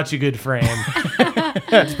such a good frame.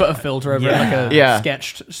 Just put a filter over it, like a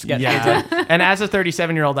sketch. Yeah. And as a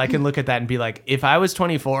 37-year-old, I can look at that and be like, if I was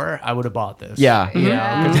 24, I would have bought this. Yeah. You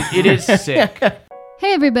know, 'cause it is sick.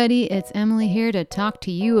 Hey everybody, it's Emily here to talk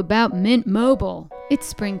to you about Mint Mobile. It's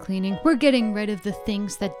spring cleaning. We're getting rid of the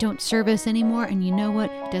things that don't serve us anymore, and you know what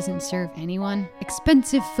doesn't serve anyone?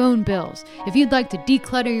 Expensive phone bills. If you'd like to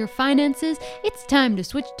declutter your finances, it's time to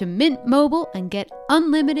switch to Mint Mobile and get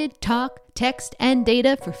unlimited talk, text, and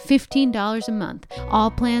data for $15 a month. All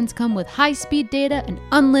plans come with high-speed data and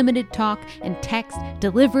unlimited talk and text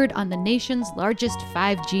delivered on the nation's largest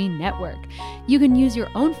 5G network. You can use your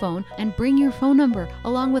own phone and bring your phone number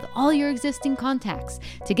along with all your existing contacts.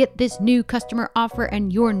 To get this new customer offer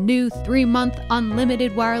and your new 3-month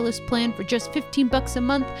unlimited wireless plan for just $15 a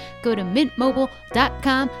month, go to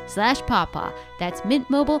mintmobile.com/pawpaw. That's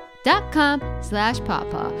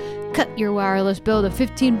mintmobile.com/pawpaw. Cut your wireless bill to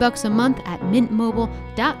 $15 a month at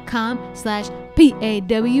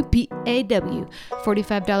mintmobile.com/PAWPAW.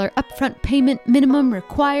 $45 upfront payment minimum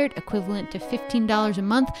required, equivalent to $15 a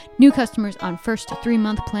month. New customers on first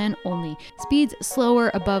 3-month plan only. Speeds slower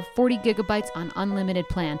above 40 gigabytes on unlimited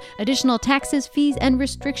plan. Additional taxes, fees, and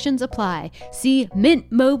restrictions apply. See Mint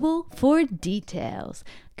Mobile for details.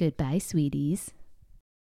 Goodbye, sweeties.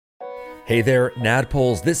 Hey there,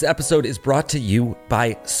 Nadpoles. This episode is brought to you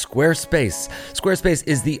by Squarespace. Squarespace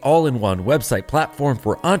is the all-in-one website platform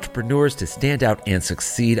for entrepreneurs to stand out and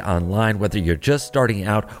succeed online. Whether you're just starting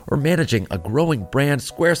out or managing a growing brand,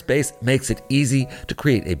 Squarespace makes it easy to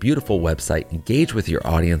create a beautiful website, engage with your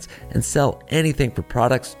audience, and sell anything from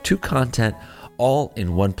products to content all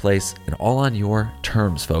in one place and all on your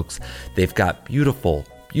terms, folks. They've got beautiful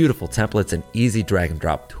templates and easy drag and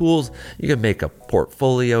drop tools. You can make a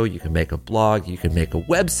portfolio, you can make a blog, you can make a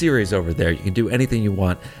web series over there. You can do anything you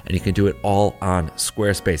want, and you can do it all on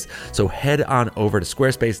Squarespace. So head on over to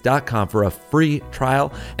squarespace.com for a free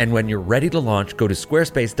trial. And when you're ready to launch, go to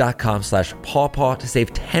squarespace.com/pawpaw to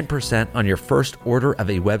save 10% on your first order of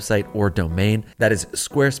a website or domain. That is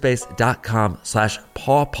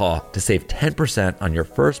squarespace.com/pawpaw to save 10% on your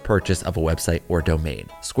first purchase of a website or domain.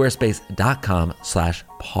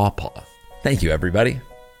 Squarespace.com/pawpaw. Thank you, everybody.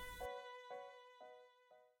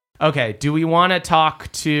 Okay, do we want to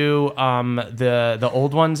talk to the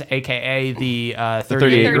old ones, aka the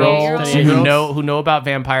 38-year-olds who know about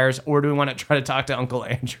vampires, or do we want to try to talk to Uncle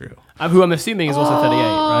Andrew? Who I'm assuming is also 38,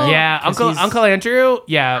 right? Yeah, Uncle Andrew.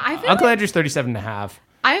 Yeah, Uncle Andrew's 37 and a half.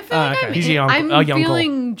 I feel like He's a young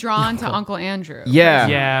feeling drawn to Uncle Andrew.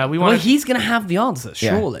 Yeah. Well, he's gonna have the answers,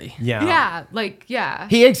 surely. Yeah.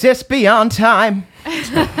 He exists beyond time.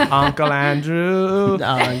 Uncle Andrew.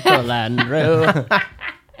 Uncle Andrew.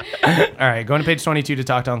 All right, going to page 22 to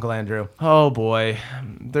talk to Uncle Andrew. Oh boy,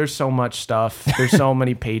 there's so much stuff. There's so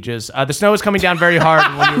many pages. The snow is coming down very hard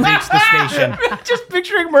when you reach the station. Just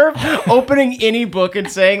picturing Murph opening any book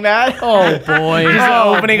and saying that. Oh boy.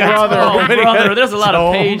 Opening brother, there's a lot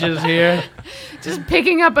of pages here. Just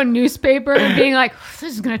picking up a newspaper and being like,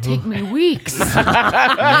 this is going to take me weeks.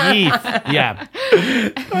 Yeah.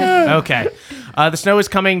 Okay. The snow is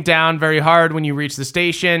coming down very hard when you reach the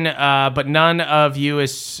station, but none of you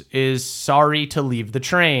is sorry to leave the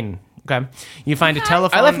train. Okay. You find a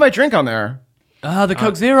telephone. I left my drink on there. The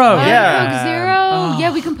Coke Zero. Yeah. Coke Zero.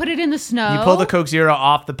 Yeah, we can put it in the snow. You pull the Coke Zero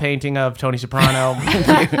off the painting of Tony Soprano.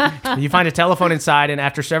 You find a telephone inside, and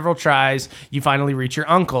after several tries, you finally reach your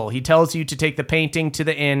uncle. He tells you to take the painting to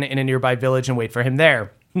the inn in a nearby village and wait for him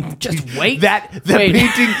there. Just wait.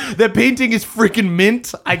 The painting is freaking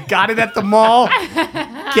mint. I got it at the mall.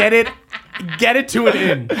 Get it to an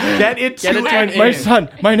inn. Get it to an inn. My son,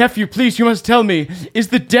 my nephew, please, you must tell me, is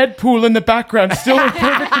the dead pool in the background still in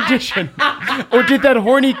perfect condition? Or did that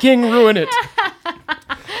horny king ruin it?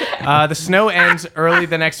 The snow ends early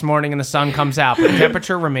the next morning and the sun comes out, but the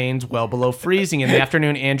temperature remains well below freezing. In the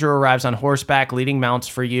afternoon, Andrew arrives on horseback, leading mounts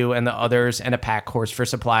for you and the others, and a pack horse for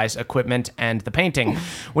supplies, equipment, and the painting.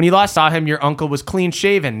 When you last saw him, your uncle was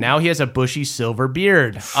clean-shaven. Now he has a bushy silver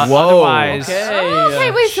beard. Otherwise,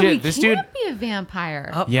 Okay, wait, so this he dude can't be a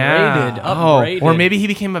vampire. Upgraded. Or maybe he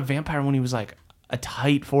became a vampire when he was like a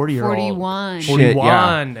tight 40-year-old. 41.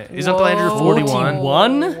 41. Is Uncle Andrew 41?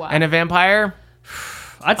 41? And a vampire?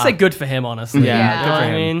 I'd say good for him, honestly. Yeah. Good for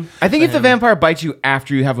him. I mean, I think if the vampire bites you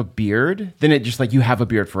after you have a beard, then it just like you have a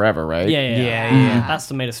beard forever, right? yeah.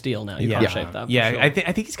 That's made of steel now. You can't shave that. Yeah, for sure. I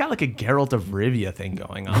think he's got like a Geralt of Rivia thing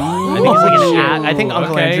going on. I think he's like I think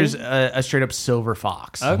Uncle Andrew's a straight up silver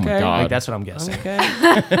fox. Okay. Like, that's what I'm guessing. Okay.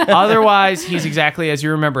 Otherwise, he's exactly as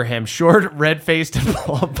you remember him: short, red-faced, and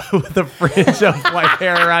plump with a fringe of white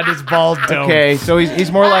hair around his bald dome. Okay, so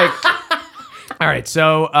he's more like All right,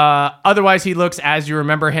 so otherwise he looks as you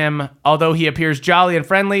remember him. Although he appears jolly and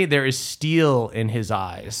friendly, there is steel in his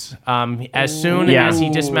eyes. As soon as he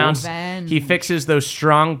dismounts, he fixes those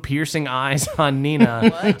strong, piercing eyes on Nina.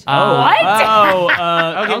 What?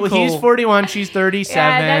 Okay, well, he's 41, she's 37.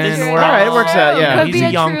 Yeah, that's true. All right, it works out, yeah. Could He's be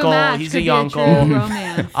a true match. yonkle. He's Could a be true yonkle.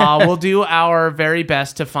 romance. We'll do our very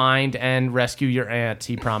best to find and rescue your aunt,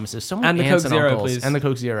 he promises. So many And the aunts Coke and Zero, uncles. please. And the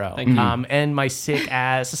Coke Zero. Thank you. And my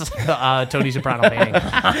sick-ass Tony Soprano painting.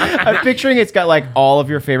 I'm picturing it's got like all of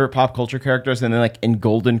your favorite pop culture characters, and then like in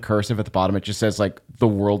golden cursive at the bottom, it just says like "the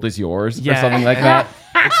world is yours" or something like that.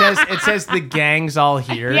 It says the gang's all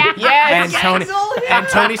here. Yes, and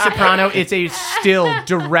Tony Soprano. It's a still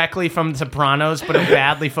directly from The Sopranos, but a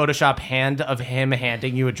badly photoshopped hand of him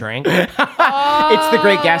handing you a drink. It's the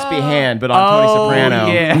Great Gatsby hand, but on Tony Soprano.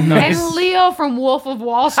 Yeah. And Leo from Wolf of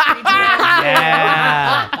Wall Street.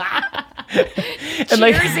 Yeah.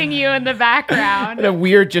 Cheersing you in the background. And a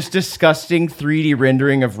weird, just disgusting 3D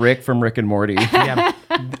rendering of Rick from Rick and Morty. Yeah.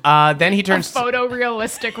 Then he turns.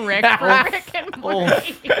 Photorealistic Rick from Rick and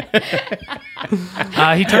Morty.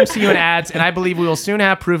 He turns to you and adds, and I believe we will soon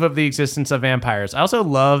have proof of the existence of vampires. I also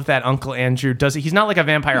love that Uncle Andrew does it. He's not like a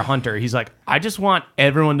vampire hunter. He's like, I just want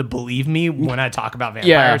everyone to believe me when I talk about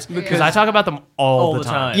vampires. Because I talk about them all the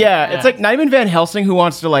time. Yeah, it's like not even Van Helsing who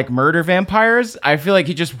wants to like murder vampires. I feel like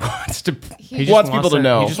he just wants to wants people to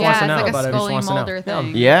know. He just wants to know it's about like it. a He just wants to know. Mulder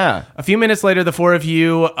thing. Yeah. A few minutes later, the four of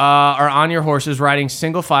you are on your horses riding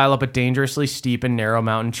single file up a dangerously steep and narrow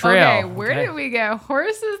mountain trail. Okay, where did we get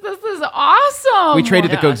horses? This is awesome. We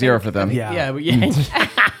traded the Coke Zero for them. Yeah. Yeah.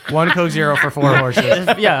 One Coke Zero for 4 horses.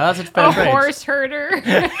 Yeah, that's a fair A trade. horse herder.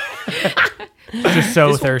 Just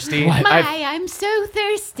so thirsty. I'm so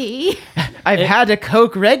thirsty. I've had a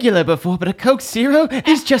Coke regular before, but a Coke Zero,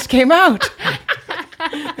 this just came out.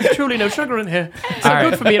 There's truly no sugar in here. It's so All right.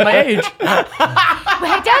 good for me in my age.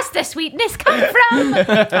 Where does the sweetness come from?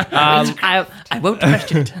 I won't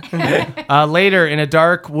question it. Later, in a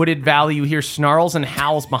dark wooded valley, you hear snarls and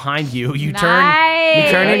howls behind you. You turn in your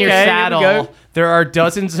Okay, here we saddle. go. There are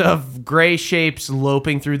dozens of gray shapes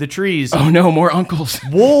loping through the trees. Oh no, more uncles.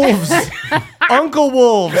 Wolves! Uncle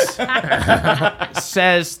Wolves!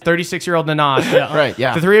 Says 36-year-old Nanash. Right,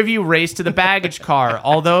 yeah. The three of you race to the baggage car.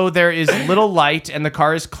 Although there is little light and the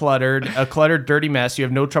car is cluttered, a cluttered, dirty mess, you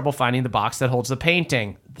have no trouble finding the box that holds the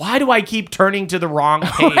painting. Why do I keep turning to the wrong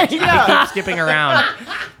page? I keep skipping around.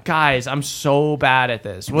 Guys, I'm so bad at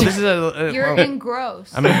this. Well, this is You're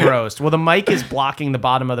engrossed. I'm engrossed. Well, the mic is blocking the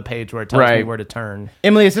bottom of the page where it tells me Right. where to turn.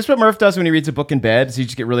 Emily, is this what Murph does when he reads a book in bed? Does he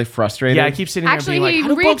just get really frustrated? Yeah, I keep sitting there Actually, being like, he how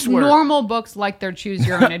do reads books work? normal books like they're Choose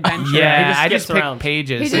Your Own Adventure. Yeah, I He just just skips pick around.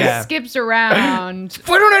 pages. He just yeah. skips around.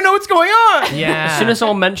 Why don't I know what's going on? Yeah. As soon as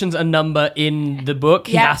someone mentions a number in the book,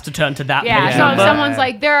 he Yeah. has to turn to that Yeah, page so if number. someo's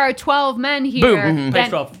like, there are 12 men here. Boom. Mhm. Then Page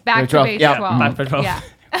 12. Back Page to 12. page Yeah. 12. Back to page 12. Yeah.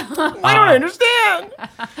 I don't understand.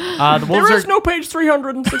 the wolves There are is no page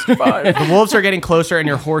 365. the wolves are getting closer, and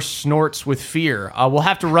your horse snorts with fear. We'll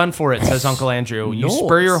have to run for it, says Uncle Andrew. You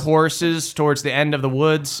spur your horses towards the end of the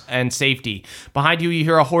woods and safety. Behind you, you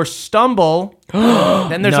hear a horse stumble.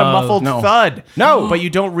 Then there's a muffled thud. No. But you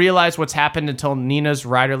don't realize what's happened until Nina's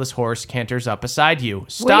riderless horse canters up beside you.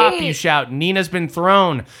 Stop, Wait. you shout. Nina's been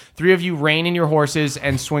thrown. 3 of you rein in your horses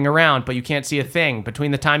and swing around, but you can't see a thing.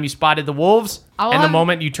 Between the time you spotted the wolves I'll and the have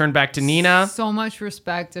moment you turn back to Nina, So much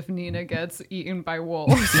respect if Nina gets eaten by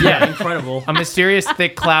wolves. Yeah, incredible. a mysterious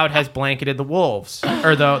thick cloud has blanketed the wolves,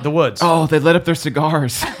 or the woods. Oh, they lit up their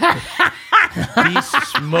cigars. These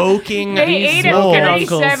smoking They these ate a wolves.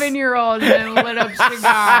 37-year-old and lit up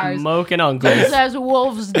cigars. Smoking uncles. Just as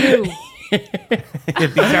wolves do.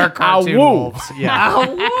 These are cartoon wolves.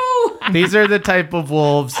 Yeah. These are the type of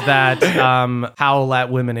wolves that howl at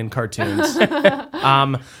women in cartoons.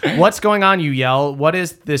 What's going on, you yell? What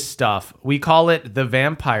is this stuff? We call it the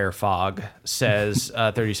vampire fog, says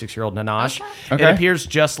 36-year-old Nanash. Okay. It appears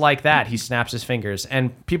just like that. He snaps his fingers,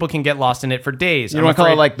 and people can get lost in it for days. You want to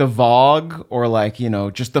call it like the Vogue, or like, you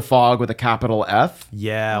know, just the fog with a capital F?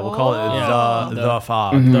 Yeah, we'll call it the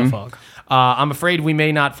fog. The fog. I'm afraid we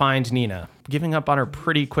may not find Nina. Giving up on her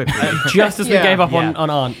pretty quickly. Just as we Yeah. gave up Yeah. on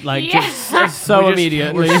Aunt. Like, Yeah. just so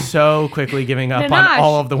immediately. We're so quickly giving up on Nanash,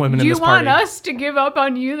 all of the women do in you this party. want us to give up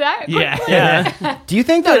on you that quickly? Yeah. Yeah. Do you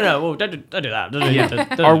think No, that... no, no. Well, don't do that.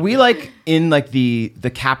 Don't Are we like in like the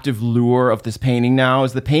captive lure of this painting now?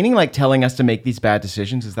 Is the painting like telling us to make these bad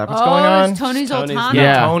decisions? Is that what's going on? It's Tony's Tony's- autonomy.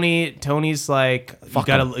 Yeah. Tony's like, you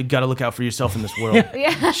gotta look out for yourself in this world.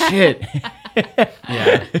 Shit.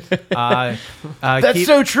 Yeah. That's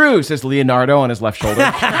so true, says Leonardo on his left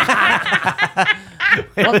shoulder.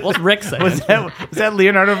 What's Rick saying? Was that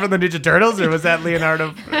Leonardo from the Ninja Turtles, or was that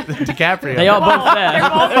Leonardo DiCaprio? They are both there. They're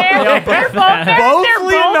both there. They're both there. Both They're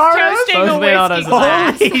Leonardos? both toasting Both a whiskey Leonardos.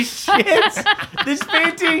 glass. Holy shit! This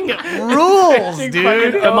painting rules, dude.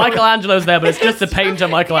 The Michelangelo's there, but it's just the painter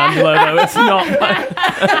Michelangelo, though. It's not.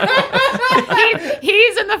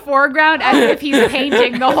 He's in the foreground as if he's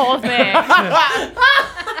painting the whole thing.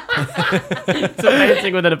 It's a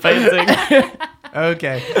painting within a painting.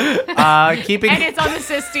 Okay. Keeping And it's on the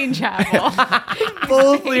Sistine Chapel.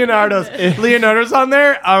 both Leonardos. Leonardo's on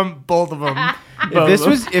there. Both of them.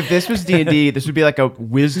 If this was D&D, this would be like a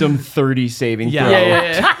wisdom 30 saving throw.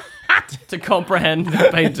 Yeah. To comprehend the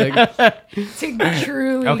painting. To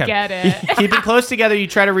truly get it. Keeping close together, you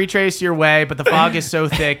try to retrace your way, but the fog is so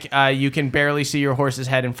thick you can barely see your horse's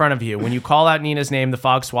head in front of you. When you call out Nina's name, the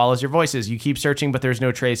fog swallows your voices. You keep searching, but there's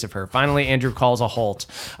no trace of her. Finally, Andrew calls a halt.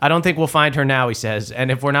 I don't think we'll find her now, he says, and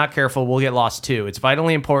if we're not careful, we'll get lost too. It's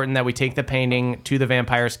vitally important that we take the painting to the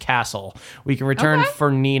vampire's castle. We can return for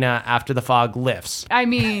Nina after the fog lifts. I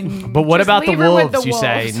mean, But what just about the leave her with wolves, the you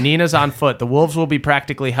say? wolves. Nina's on foot. The wolves will be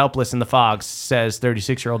practically helpless in the fog, says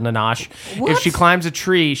 36-year-old Nanash. If she climbs a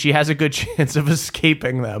tree, she has a good chance of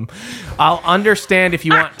escaping them. I'll understand if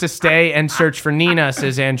you want to stay and search for Nina,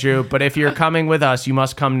 says Andrew, but if you're coming with us, you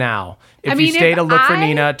must come now. If you stay to look for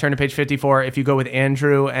Nina, turn to page 54. If you go with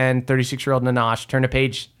Andrew and 36-year-old Nanash, turn to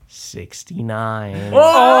page 69.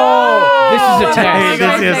 This is a test.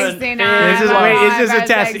 Is this a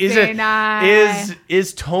test?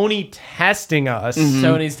 Is Tony testing us?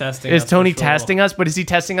 Tony's testing us. Is Tony for sure. testing us? But is he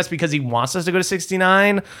testing us because he wants us to go to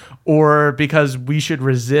 69, or because we should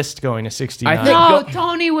resist going to 69? I think- No,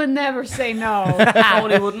 Tony would never say no.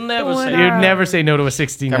 Tony would never say. You'd never say no to a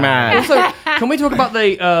 69. Come on. Also, can we talk about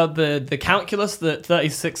the calculus that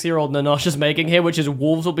 36-year-old Nanosh is making here, which is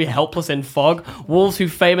wolves will be helpless in fog. Wolves who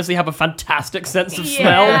famously have a fantastic sense of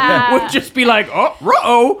smell would just be like, Maybe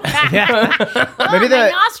My the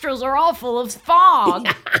nostrils are all full of fog.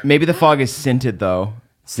 maybe the fog is scented though,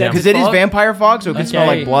 Scented because it is fog? vampire fog, so it can smell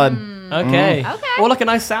Okay. like blood. Okay. Or like a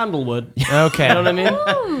nice sandalwood. Okay. You know what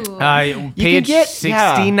I mean? Page get-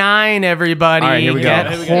 69, everybody. All right, here we go. Get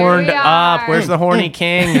Here we horned Here we up. are. Where's the horny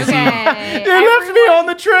king? Is he- Okay. They left me on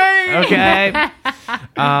the train. Okay.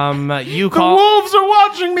 You The call wolves are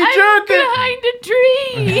watching me I'm jerk it. behind a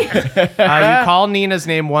tree. you call Nina's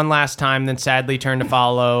name one last time, then sadly turn to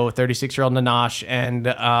follow 36-year-old Nanash and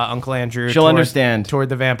Uncle Andrew. She'll understand. Toward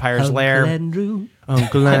the vampire's lair. Andrew.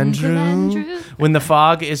 Uncle Andrew. When the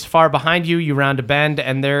fog is far behind you, you round a bend,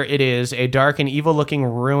 and there it is, a dark and evil-looking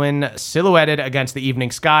ruin silhouetted against the evening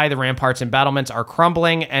sky. The ramparts and battlements are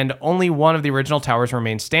crumbling, and only one of the original towers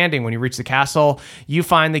remains standing. When you reach the castle, you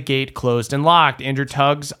find the gate closed and locked. Andrew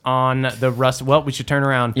tugs on the rust. Well, we should turn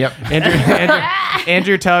around. Yep.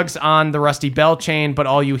 Andrew tugs on the rusty bell chain, but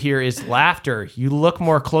all you hear is laughter. You look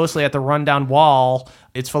more closely at the rundown wall.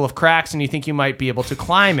 It's full of cracks, and you think you might be able to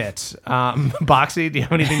climb it. Boxy, do you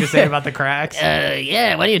have anything to say about the cracks?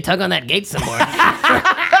 Yeah, why don't you tug on that gate some more?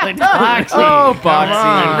 Oh,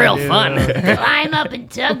 Boxy. Real fun. Climb up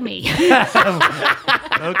and tug me.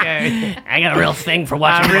 Okay. I got a real thing for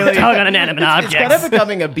watching really- tug on inanimate It's objects. kind of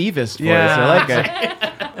becoming a Beavis voice. I like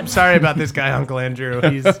it. I'm sorry about this guy, Uncle Andrew.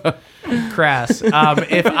 He's crass.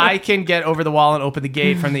 If I can get over the wall and open the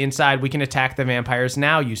gate from the inside, we can attack the vampires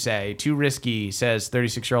now, you say. Too risky, says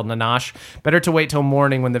 36-year-old Nanash. Better to wait till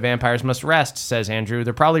morning when the vampires must rest, says Andrew.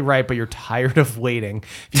 They're probably right, but you're tired of waiting.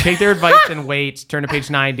 If you take their advice and wait, turn to page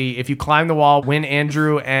 90. If you climb the wall when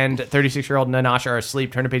Andrew and 36-year-old Nanash are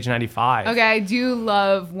asleep, turn to page 95. Okay, I do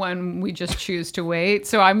love when we just choose to wait,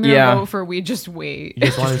 so I'm going to vote for we just wait. You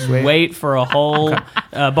just want to wait? Wait for a whole.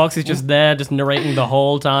 Boxy's just there, just narrating the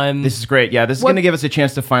whole time. This is great. Yeah, this is going to give us a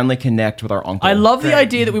chance to finally connect with our uncle. I love the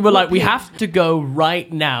idea that we were like, we have to go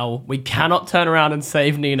right now. We cannot turn around and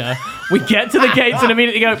save Nina. We get to the gates and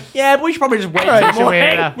immediately go, yeah, but we should probably just wait. Right, some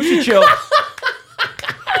more." we should chill.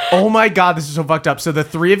 Oh my God, this is so fucked up. So the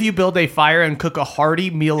three of you build a fire and cook a hearty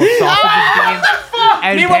meal of sausages, beans,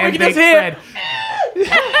 and Meanwhile, we can pan-baked just hear- bread.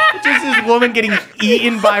 Just this woman getting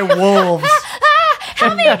eaten by wolves.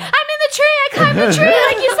 I'm in the tree. I climbed the tree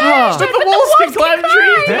like you said. But the wolves can climb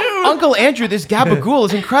trees too. Uncle Andrew, this gabagool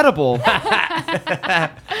is incredible.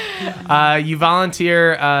 You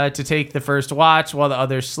volunteer to take the first watch while the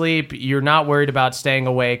others sleep. You're not worried about staying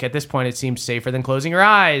awake. At this point, it seems safer than closing your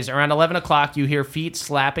eyes. Around 11 o'clock, you hear feet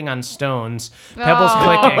slapping on stones, pebbles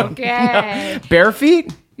clicking. Okay. Bare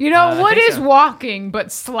feet? You know, what think is so. walking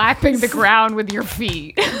but slapping the ground with your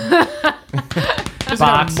feet?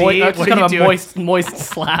 Boxy, Just what kind are of you a doing? moist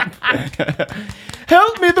slap.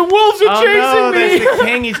 Help me! The wolves are chasing no, me! there's the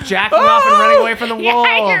king. He's jacking off and running away from the wolves.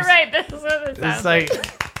 Yeah, you're right. This is what it It's sounds like,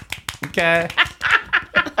 okay.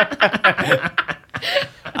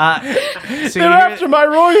 So They're after my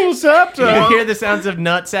royal scepter. you hear the sounds of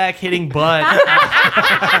nutsack hitting butt.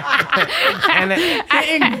 And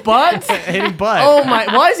Hitting butts? hitting butt. Oh my!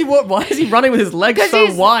 Why is he running with his legs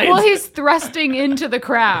so wide? Well, he's thrusting into the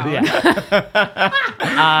crowd. He's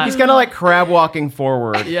kind of like crab walking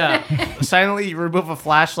forward. yeah. Silently you remove a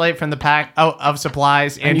flashlight from the pack of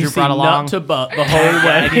supplies And Andrew you see brought along. nut to butt the whole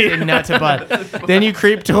And you way. say nut to butt. Then you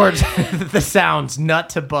creep towards the sounds, nut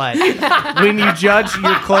to butt. When you judge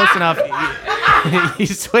you're close enough, you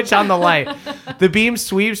switch on the light. The beam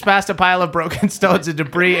sweeps past a pile of broken stones and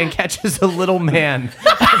debris and catches a little man.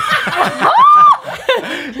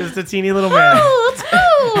 Just a teeny little man.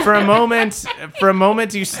 For a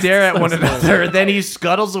moment, you stare at one another. Then he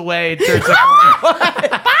scuttles away. Turns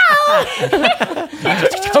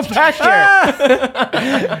Come back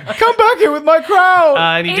here! Come back here with my crowd!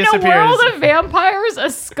 and he In disappears. a world of vampires, a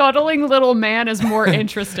scuttling little man is more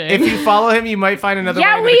interesting. If you follow him, you might find another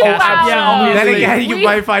Yeah, way we into the castle. follow. Yeah, Then obviously. again, you We-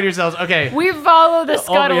 might find yourselves okay. we follow the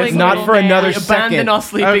scuttling Not little for man. another Abandon second. our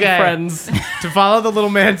sleeping Okay. friends. To follow the little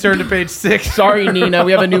man, turn to page 6. Sorry, Nina,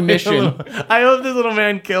 we have a new mission. I hope this little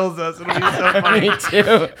man kills us. It'll be so funny. Me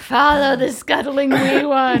too. Follow the scuttling wee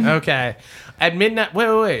one. Okay. At midnight.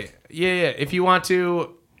 Wait. Yeah. If you want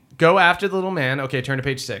to go after the little man, okay, turn to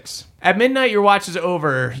page 6. At midnight, your watch is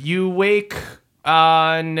over. You wake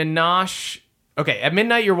Nanash. Okay, at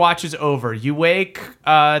midnight, your watch is over. You wake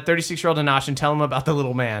 36-year-old Nanash and tell him about the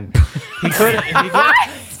little man. He could.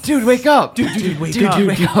 Dude, wake up. Dude, wake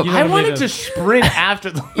up. I wanted to sprint after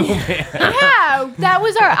the little man. Yeah, that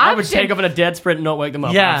was our option. I would take up in a dead sprint and not wake them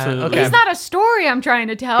up. Yeah, Absolutely. okay. He's not a story I'm trying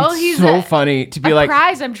to tell. He's so a, funny to be a like,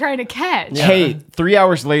 prize I'm trying to catch. hey, 3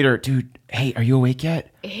 hours later, dude, hey, are you awake yet?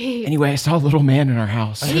 Anyway, I saw a little man in our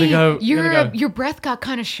house. Your breath got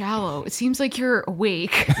kind of shallow. It seems like you're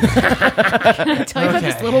awake. Can I tell you about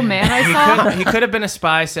this little man I saw? He could have been a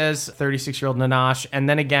spy, says 36-year-old Nanash, and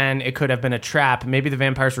then again, it could have been a trap. Maybe the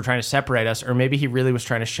vampires were trying to separate us, or maybe he really was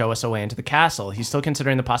trying to show us a way into the castle. He's still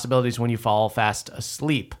considering the possibilities when you fall fast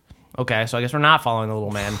asleep. Okay, so I guess we're not following the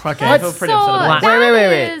little man. Okay, I feel pretty upset about that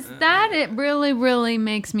Wait. that it really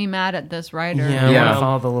makes me mad at this writer. Yeah, I Yeah. want to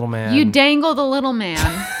follow the little man. You dangle the little man.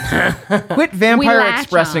 Quit We vampire latch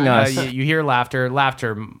expressing on. us. You hear laughter,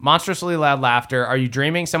 monstrously loud laughter. Are you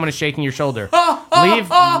dreaming? Someone is shaking your shoulder.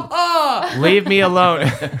 Leave me alone.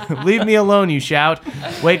 Leave me alone, you shout.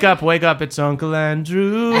 Wake up, it's Uncle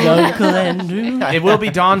Andrew. It will be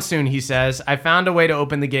dawn soon, he says. I found a way to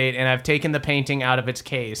open the gate, and I've taken the painting out of its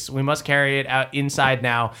case. We must carry it out inside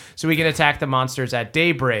now, so we can attack the monsters at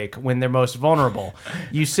daybreak when they're most vulnerable.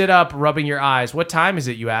 You sit up, rubbing your eyes. What time is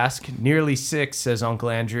it, you ask? Nearly 6, says Uncle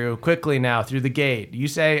Andrew. Quickly now, through the gate. You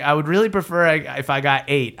say, I would really prefer if I got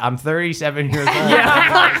 8. I'm 37 years old.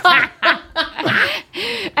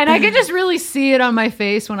 And I can just really see it on my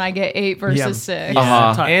face when I get 8 versus 6.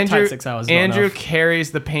 Andrew, 6 hours. is not Andrew enough.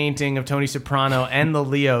 carries the painting of Tony Soprano and the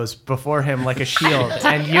Leos before him like a shield,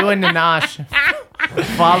 and you and Nanash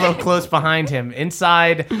follow close behind him.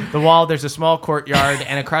 Inside the wall, there's a small courtyard,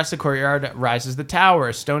 and across the courtyard rises the tower.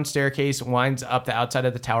 A stone staircase winds up the outside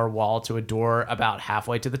of the tower wall to a door about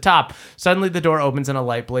halfway to the top. Suddenly, the door opens and a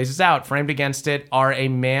light blazes out. Framed against it are a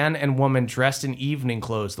man and woman dressed in evening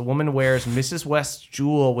clothes. The woman wears Mrs. West's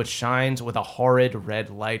jewel, which shines with a horrid red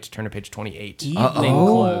light. Turn to page 28. Evening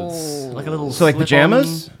clothes. Like a little So like slip-on-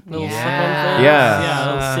 pajamas? Little Yeah. slip-on thing. Yeah. Yeah,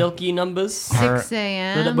 little silky numbers. 6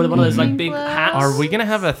 a.m. With one of those like big hats. Are we going to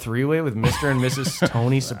have a three-way with Mr. and Mrs.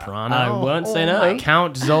 Tony Soprano? I won't say no.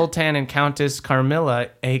 Count Zoltan and Countess Carmilla,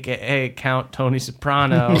 a.k.a. Count Tony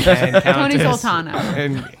Soprano and Countess... Tony Sultano.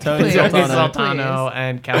 And Tony Please. Sultano. Sultano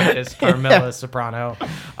and Countess Carmilla Soprano,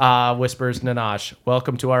 whispers Nanash.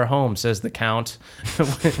 Welcome to our home, says the Count.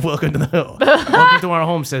 Welcome to our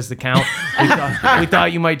home, says the Count. We thought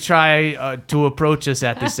you might try to approach us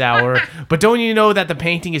at this hour, but don't you know that the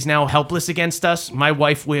painting is now helpless against us? My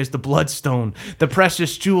wife wears the bloodstone, the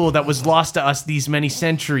precious jewel that was lost to us these many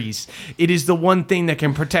centuries. It is the one thing that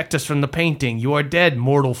can protect us from the painting. You are dead,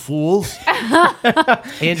 mortal fools.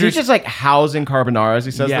 He's just like housing carbonara as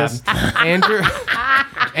he says this.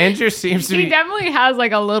 Andrew seems to He be... definitely has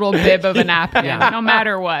like a little bib of a napkin, no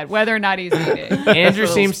matter what, whether or not he's eating. Andrew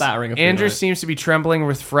little spattering of food, Andrew right? seems to be trembling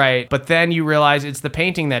with fright, but then you realize it's the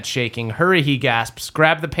painting that's shaking. Hurry, he gasps.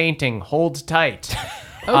 Grab the painting. Hold tight.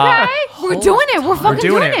 Okay, we're doing it. We're fucking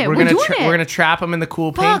doing it. We're doing gonna it. trap him in the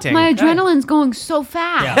cool Fuck, painting. my adrenaline's going so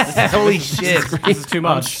fast. Holy shit! This is too I'm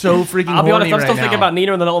much. so freaking I'll be horny honest, I'm right still now. thinking about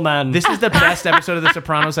Nina and the little man. This is the best episode of The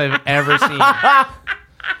Sopranos I've ever seen.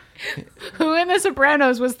 Who in The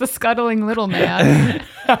Sopranos was the scuttling little man?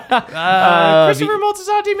 Christopher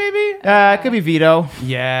Moltisanti, maybe? It could be Vito.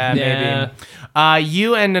 Yeah, Yeah. maybe.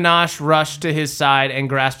 You and Nanash rush to his side and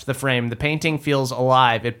grasp the frame. The painting feels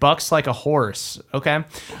alive. It bucks like a horse. Okay.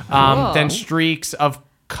 Then streaks of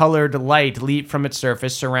colored light leap from its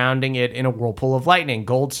surface, surrounding it in a whirlpool of lightning.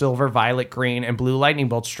 Gold, silver, violet, green, and blue lightning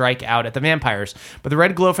bolts strike out at the vampires. But the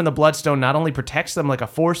red glow from the bloodstone not only protects them like a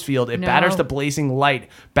force field, it batters the blazing light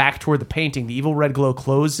back toward the painting. The evil red glow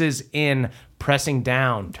closes in, pressing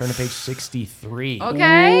down. Turn to page 63.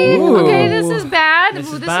 Okay. Okay, this is bad.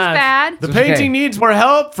 This is bad. The painting needs more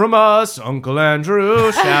help from us, Uncle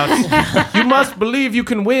Andrew shouts. You must believe you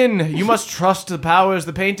can win. You must trust the powers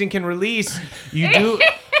the painting can release. You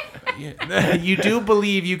do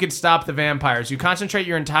believe you can stop the vampires. You concentrate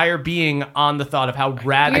your entire being on the thought of how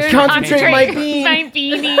rad this Concentrate my bean. My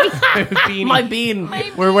beanie. beanie. my bean.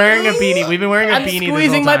 We're wearing a beanie. We've been wearing a I'm beanie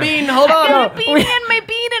squeezing this my whole time. bean. Hold on. My bean and my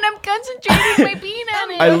bean, and I'm concentrating my bean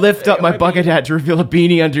on it. I lift up my bucket hat to reveal a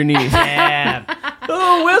beanie underneath. Yeah.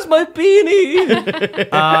 Oh, where's my beanie?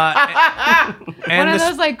 One of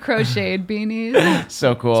those like crocheted beanies.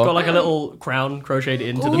 So cool. Got like a little crown crocheted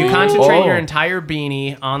into the You bean. concentrate your entire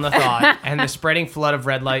beanie on the thought, and the spreading flood of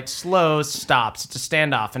red light stops. It's a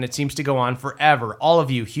standoff, and it seems to go on forever. All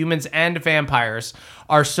of you, humans and vampires,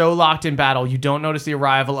 are so locked in battle, you don't notice the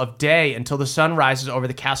arrival of day until the sun rises over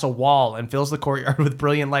the castle wall and fills the courtyard with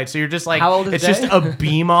brilliant light. So you're just like, How old is it's Day? just a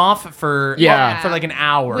beam off for for like an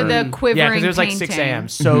hour. With a quivering Yeah, because it was like 6 painting. a.m.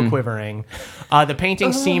 So quivering. The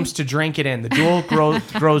painting seems to drink it in. The jewel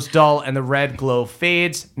grows dull and the red glow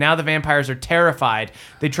fades. Now the vampires are terrified.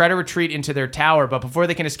 They try to retreat into their tower, but before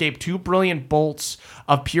they can escape, 2 brilliant bolts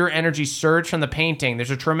of pure energy surge from the painting.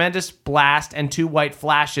 There's a tremendous blast and 2 white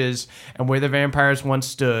flashes, and where the vampires once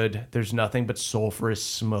stood, there's nothing but sulfurous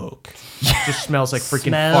smoke. It just smells like freaking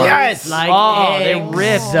Smells fart. Yes! like Oh, they eggs.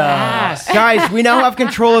 ripped ass. Guys, we now have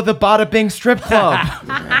control of the Bada Bing strip club.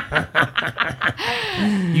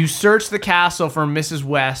 You search the castle for Mrs.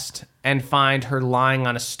 West and find her lying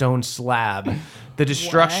on a stone slab. The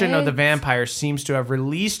destruction of the vampire seems to have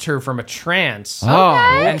released her from a trance. Oh,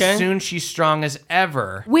 And okay. soon she's strong as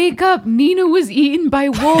ever. Wake up, Nina was eaten by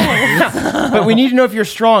wolves. but we need to know if you're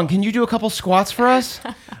strong. Can you do a couple squats for us?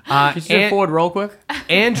 Just do a forward roll quick.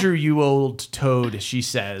 Andrew, you old toad, she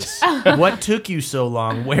says. What took you so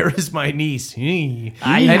long? Where is my niece? And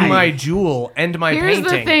my jewel and my Here's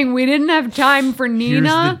painting. the thing, we didn't have time for Here's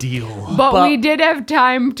Nina, the deal. but we did have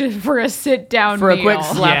time for a sit-down For a meal. quick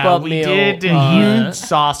slap Yeah, up we meal. did eat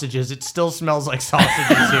sausages. It still smells like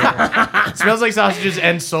sausages here. It smells like sausages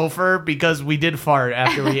and sulfur because we did fart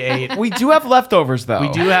after we ate. We do have leftovers, though. We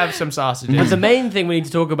do have some sausages. But the main thing we need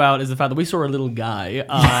to talk about is the fact that we saw a little guy.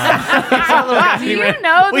 Do you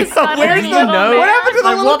know the son where's of the- little no, man? what happened to the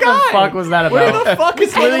Like, little what guy? the fuck was that about? Where the fuck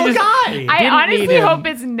is the Really little just- guy? I Didn't honestly need him. hope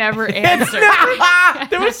it's never answered.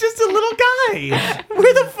 There was just a little guy.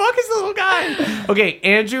 Where the fuck is the little guy? Okay,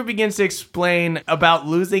 Andrew begins to explain about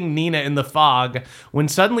losing Nina in the fog when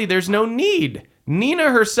suddenly there's no need. Nina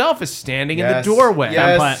herself is standing in the Yes. doorway.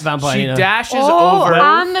 Yes. Vampire She Nina. dashes Oh, over.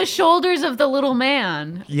 on the shoulders of the little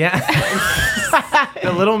man. Yeah.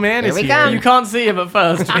 The little man is here. You can't see him at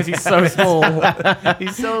first because he's so small.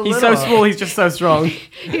 He's so He's little. so small, he's just so strong.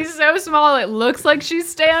 He's so small it looks like she's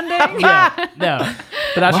standing. Yeah.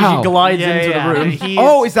 But actually, Wow. she glides Yeah, into yeah. the room. He's-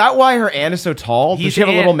 Oh, is that why her aunt is so tall? Does he's she have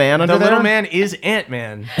a little man under the there? little man is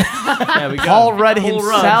Ant-Man. There we go. Paul Rudd Paul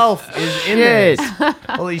Rudd. himself is in Shit. this.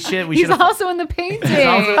 Holy shit, we He's should have also in the painting.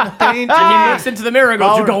 He looks into the mirror and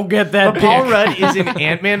goes, "You don't get that." But Paul dick." Rudd is in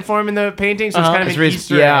Ant-Man form in the painting, so it's kind of It's an really-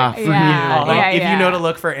 Easter yeah. egg. Yeah, Like, yeah, if yeah. you know to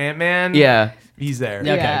look for Ant-Man, Yeah. he's there.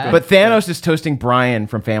 Yeah, okay, Yeah. good. But Thanos is toasting Brian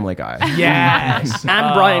from Family Guy. Yes.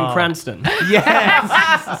 And Bryan Cranston.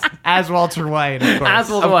 Yes. As Walter White, of course. As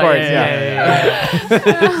well, Of course,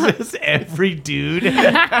 yeah. Just every dude.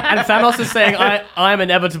 And Thanos is saying, I'm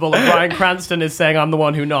inevitable, and Bryan Cranston is saying, I'm the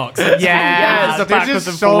one who knocks. Yes. the There's backwards just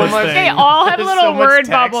and so forwards much. thing. They all have There's little so much word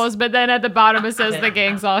text. bubbles, but then at the bottom it says the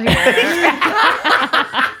gang's all here.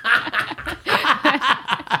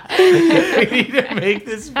 We need to make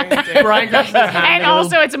this painting. Bryan Cranston is And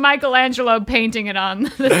also it's Michelangelo painting it on the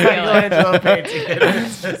ceiling. Michelangelo painting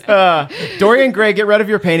it. Dorian Gray, get rid of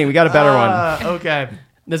your painting. We got a better one. Okay.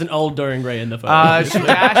 There's an old Dorian Gray in the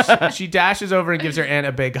photo. She dashes over and gives her aunt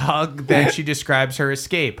a big hug. Then she describes her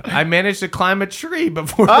escape. I managed to climb a tree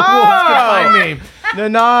before the wolves could find me.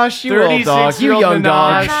 Nanash, you old dog. You young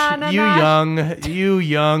dog. You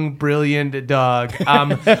young, brilliant dog.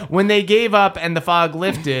 When they gave up and the fog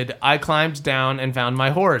lifted, I climbed down and found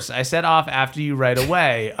my horse. I set off after you right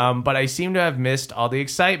away, but I seem to have missed all the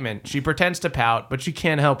excitement. She pretends to pout, but she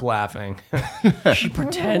can't help laughing. She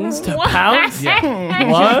pretends to pout? Yeah.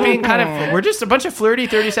 She's being kind of... We're just a bunch of flirty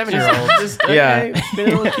 37-year-olds. Yeah.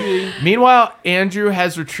 Meanwhile, Andrew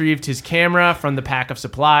has retrieved his camera from the pack of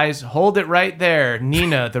supplies. Hold it right there.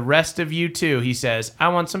 Nina, the rest of you too, he says. I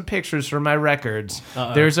want some pictures for my records.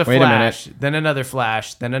 There's a Wait a flash, then another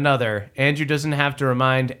flash, then another. Andrew doesn't have to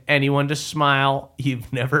remind anyone to smile.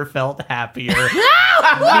 You've never felt happier.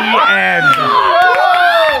 The end.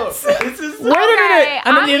 This is Wait a minute.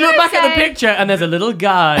 And then you look back at the picture, and there's a little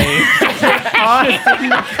guy just in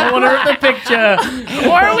the corner of the picture.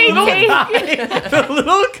 Or we take the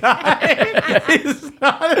little guy is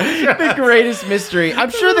not The greatest mystery. I'm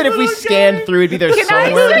sure that if we scanned through, it'd be there Can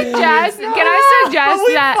somewhere. I suggest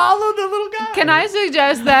that? follow the little guy. Can I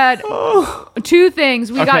suggest that two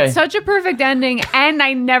things? We got such a perfect ending, and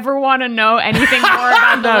I never want to know anything more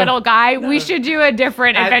about the little guy. We should do a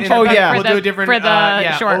different adventure book We'll do a different for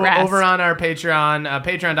the short rest. Over on our Patreon,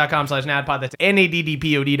 patreon.com/nadpod. That's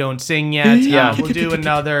NADDPOD. Don't sing yet. We'll do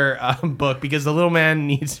another book because the little man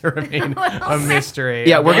needs to remain a mystery.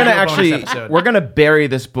 Yeah, we're Bonus we're gonna bury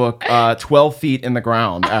this book 12 feet in the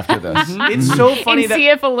ground after this. It's so funny and that see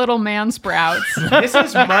if a little man sprouts. this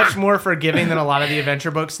is much more forgiving than a lot of the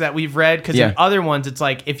adventure books that we've read, because in other ones it's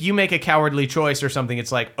like if you make a cowardly choice or something,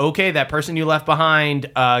 it's like, okay, that person you left behind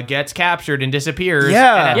gets captured and disappears. And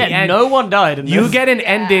at the end, no one died in you this. get an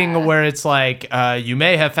ending where it's like you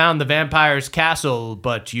may have found the vampire's castle,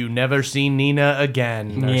 but you never seen Nina again.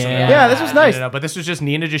 Or something like Yeah, this was nice. But this was just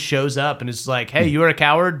Nina just shows up and it's like, hey, you were a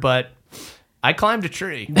coward, but I climbed a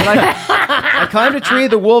tree. I climbed a tree.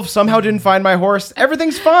 The wolf somehow didn't find my horse.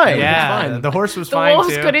 Everything's fine. Yeah, the horse was The fine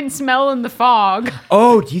wolves too. couldn't smell in the fog.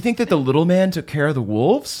 Oh, do you think that the little man took care of the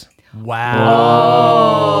wolves?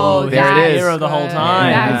 Wow. Oh, there it is. Hero the whole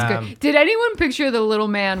time. That's good. Did anyone picture the little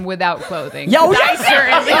man without clothing? Yeah, oh, I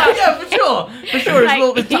certainly. yeah, for sure. For sure.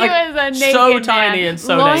 Like, It's he was a naked so man. tiny and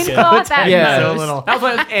so naked. Loincloth at Yeah. So most. little. That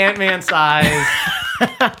was like Ant-Man size.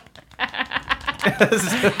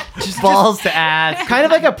 Just balls to ass. Kind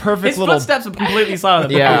of like a perfect His little... footsteps are completely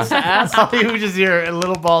silent. Yeah. You just hear a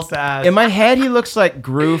little balls to ass. In my head, he looks like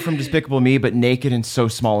Gru from Despicable Me, but naked and so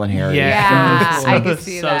small and hairy. Yeah, I can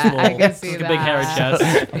see So that. small. I can see Like a that. big hairy chest.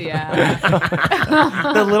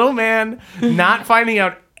 Yeah. The little man not finding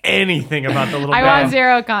out anything about the little I man. want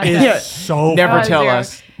zero context. Yeah. So Never Oh, tell zero.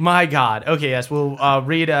 us. My God. Okay, yes, we'll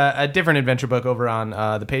read a different adventure book over on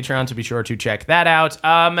the Patreon, so be sure to check that out.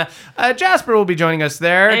 Jasper will be joining us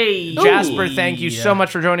there. Hey. Jasper, thank you so much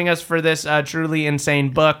for joining us for this truly insane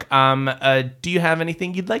book. Do you have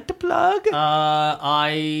anything you'd like to plug?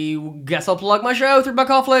 I guess I'll plug my show through Black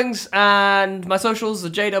Halflings and my socials,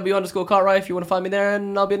 JW_Cartwright, if you want to find me there,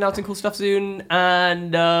 and I'll be announcing cool stuff soon.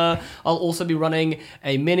 And I'll also be running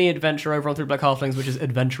a mini adventure over on Through Black Halflings, which is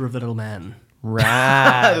Adventure of the Little Man. Right.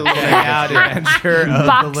 Check out Adventure of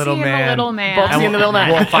Boxy the Little and Man. the Little Man. Boxy and the Little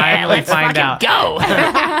Man. We'll finally find out. Go.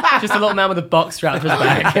 Just a little man with a box strapped to his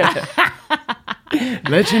back.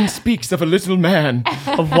 Legend speaks of a little man.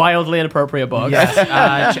 A wildly inappropriate box.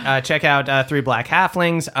 Yes. Check out Three Black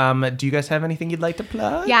Halflings. Do you guys have anything you'd like to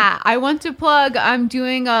plug? Yeah, I want to plug. I'm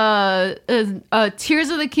doing a Tears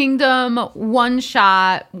of the Kingdom one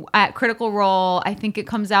shot at Critical Role. I think it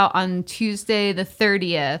comes out on Tuesday the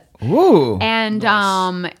 30th. Ooh. And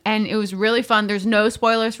it was really fun. There's no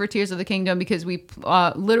spoilers for Tears of the Kingdom because we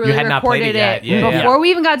literally You had not played recorded it yet. Yeah, before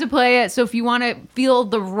we even got to play it. So if you want to feel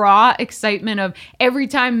the raw excitement of every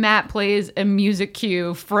time Matt plays a music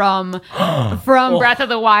cue from Breath of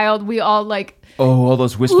the Wild, we all like Oh, all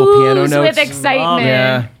those wistful piano ooze notes. with excitement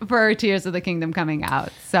Yeah. for Tears of the Kingdom coming out.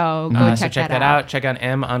 So go So check that out. Check out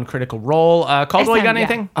M on Critical Role. Caldwell, you got Yeah.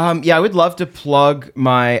 anything? Yeah, I would love to plug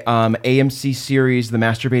my AMC series, The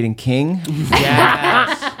Masturbating King.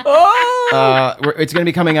 Yes. It's going to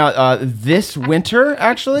be coming out this winter,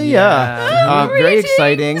 actually. Yeah. Very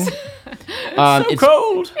exciting. It's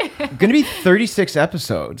Cold. going to be 36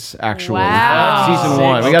 episodes, actually. Wow. Season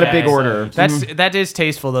 1. We got a big Okay. order. That is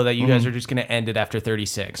tasteful though that you guys are just gonna end it after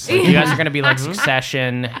 36. Like, you guys are gonna be like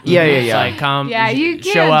Succession. Yeah. It's like come, Yeah, you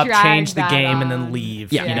show can't up, drag change the that game, and then on.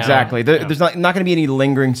 leave. Yeah, you know? exactly. There's not going to be any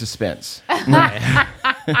lingering suspense.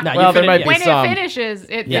 No, Well, there might be When some. it finishes,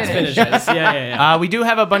 it Yes, finishes. finishes. Yeah. We do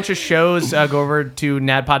have a bunch of shows. Go over to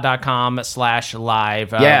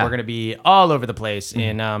nadpod.com/live. Yeah. We're going to be all over the place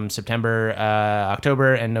in September,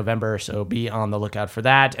 October, and November. So be on the lookout for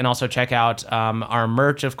that. And also check out our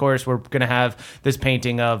merch, of course. We're going to have this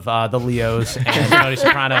painting of the Leos and Tony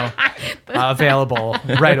Soprano available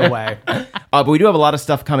right away. But we do have a lot of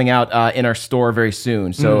stuff coming out in our store very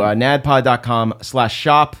soon. So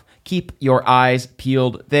nadpod.com/shop. Keep your eyes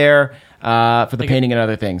peeled there for the painting and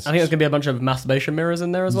other things. I think there's going to be a bunch of masturbation mirrors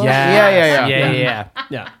in there as well. Yeah.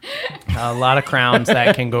 Yeah. A lot of crowns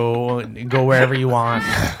that can go wherever you want.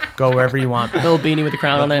 Go wherever you want. Little beanie with a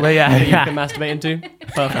crown on it. Yeah, that yeah. You can masturbate into.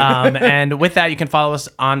 Perfect. And with that, you can follow us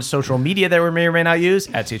on social media that we may or may not use.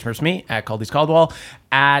 At CHMerpsMe, at Caldy's Caldwell,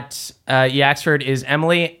 at Yaxford is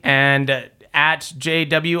Emily, and at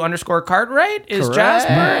JW_Cartwright is Correct.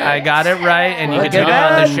 Jasper. I got it right. And you can check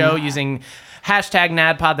out on the show using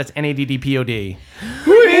 #NADPOD. That's NADDPOD.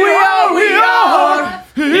 We are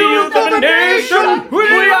the youth of a nation.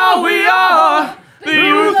 We are the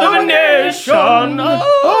youth of a nation. My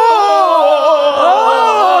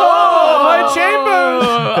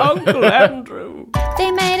Chambers. Uncle Andrew.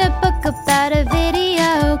 They made a book about a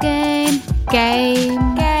video game.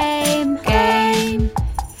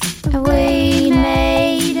 We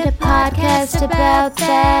made a podcast about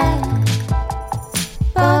that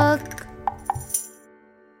book.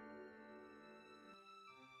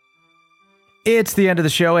 It's the end of the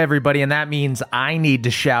show, everybody, and that means I need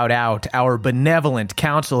to shout out our benevolent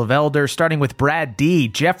Council of Elders, starting with Brad D.,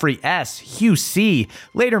 Jeffrey S., Hugh C.,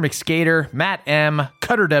 Later McSkater, Matt M.,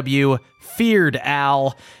 Cutter W., Feared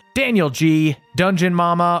Al, Daniel G., Dungeon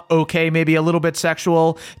Mama, okay, maybe a little bit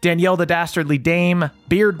sexual, Danielle the Dastardly Dame,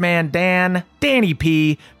 Beardman Dan, Danny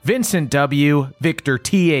P., Vincent W., Victor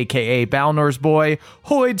T., a.k.a. Balnor's Boy,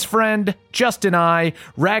 Hoyd's Friend, Justin I.,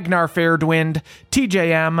 Ragnar Fairdwind,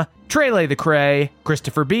 TJM, Trele the Cray,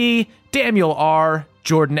 Christopher B., Daniel R.,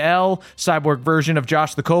 Jordan L., cyborg version of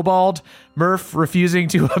Josh the Kobold, Murph refusing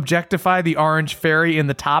to objectify the orange fairy in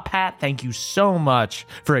the top hat. Thank you so much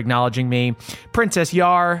for acknowledging me. Princess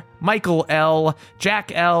Yar, Michael L.,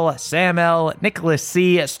 Jack L., Sam L., Nicholas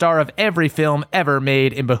C., star of every film ever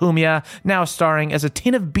made in Bohemia, now starring as a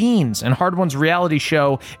tin of beans in Hard One's reality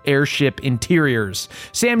show Airship Interiors.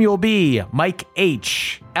 Samuel B., Mike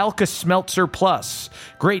H., Alka Smeltzer Plus,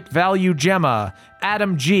 Great Value Gemma,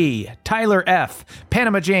 Adam G., Tyler F.,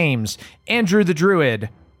 Panama James, Andrew the Druid,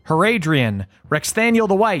 Heradrian, Rexthaniel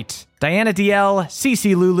the White, Diana DL,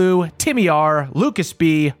 Cece Lulu, Timmy R., Lucas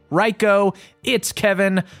B., Ryko, It's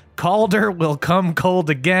Kevin, Calder will come cold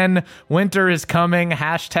again, winter is coming,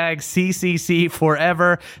 #CCC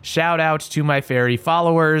forever, shout out to my fairy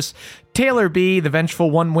followers, Taylor B., the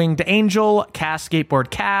Vengeful One-Winged Angel, Cass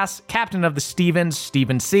Skateboard Cass, Captain of the Stevens,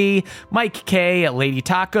 Stephen C., Mike K., Lady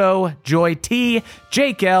Taco, Joy T.,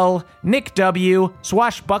 Jake L., Nick W.,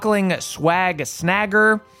 Swashbuckling Swag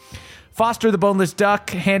Snagger, Foster the Boneless Duck,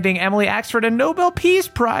 handing Emily Axford a Nobel Peace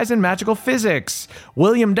Prize in Magical Physics,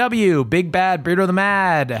 William W., Big Bad Beardo the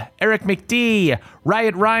Mad, Eric McD.,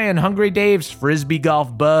 Riot Ryan, Hungry Dave's Frisbee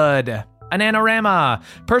Golf Bud, Ananorama,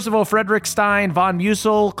 Percival Frederick Stein, Von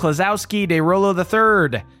Musel, Klazowski, De Rolo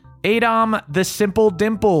III, Adam, The Simple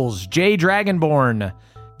Dimples, Jay Dragonborn,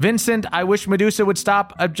 Vincent, I wish Medusa would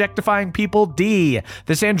stop objectifying people, D,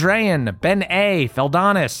 The Sandrayan, Ben A,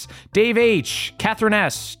 Feldonis, Dave H, Catherine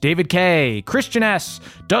S, David K, Christian S,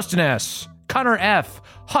 Dustin S, Connor F,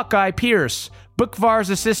 Hawkeye Pierce, Bookvar's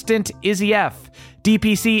assistant, Izzy F,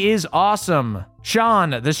 DPC is awesome,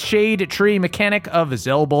 Sean, the Shade Tree Mechanic of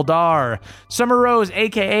Zelboldar, Summer Rose,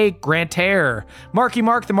 aka Grant Hare, Marky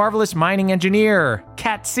Mark, the Marvelous Mining Engineer,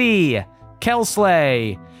 Cat C,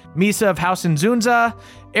 Kelsley, Misa of House and Zunza,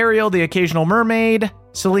 Ariel, the Occasional Mermaid,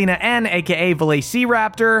 Selena N, aka Valet Sea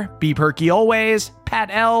Raptor, B Perky Always, Pat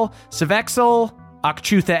L, Savexel,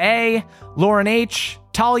 Akchutha A, Lauren H,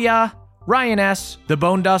 Talia, Ryan S, The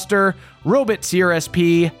Bone Duster, Robit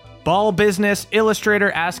CRSP, Ball Business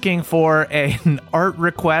Illustrator asking for an art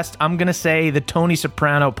request. I'm going to say the Tony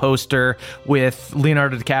Soprano poster with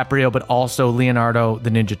Leonardo DiCaprio, but also Leonardo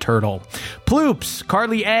the Ninja Turtle. Ploops,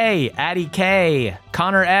 Carly A, Addie K,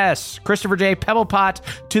 Connor S, Christopher J, Pebblepot,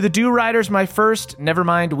 to the Do Riders, my first, never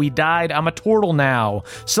mind, we died, I'm a turtle now.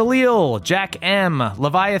 Salil, Jack M,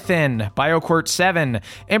 Leviathan, BioQuart 7,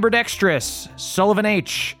 Ambidextrous, Sullivan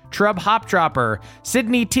H, Trub Hopdropper,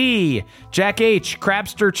 Sydney T, Jack H,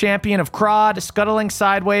 Crabster Champion of Crod, scuttling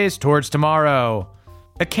sideways towards tomorrow.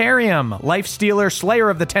 Icarium, Life Stealer, Slayer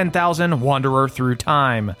of the 10,000, Wanderer Through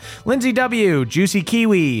Time. Lindsay W., Juicy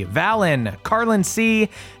Kiwi, Valen, Carlin C.,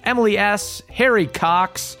 Emily S., Harry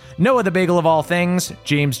Cox, Noah the Bagel of all things,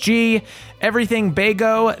 James G., Everything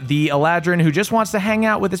Bago, the Eladrin who just wants to hang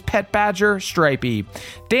out with his pet badger, Stripey,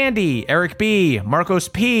 Dandy, Eric B., Marcos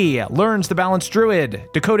P., Learns the Balanced Druid,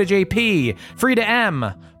 Dakota JP, Frida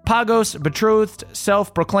M., Pagos, Betrothed,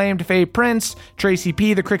 Self-Proclaimed Fae Prince, Tracy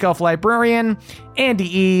P., the Crick Elf Librarian,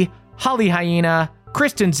 Andy E., Holly Hyena,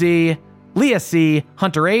 Kristen Z., Leah C.,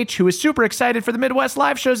 Hunter H., who is super excited for the Midwest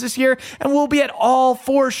live shows this year and will be at all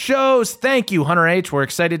 4 shows. Thank you, Hunter H. We're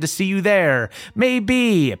excited to see you there.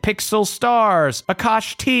 Maybe, Pixel Stars,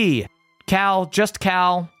 Akash T., Cal, Just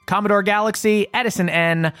Cal, Commodore Galaxy, Edison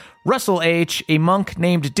N., Russell H., a monk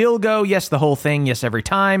named Dilgo, yes, the whole thing, yes, every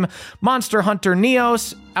time, Monster Hunter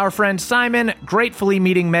Neos, our friend Simon, gratefully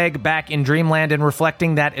meeting Meg back in Dreamland and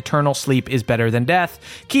reflecting that eternal sleep is better than death,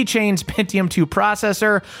 Keychain's Pentium 2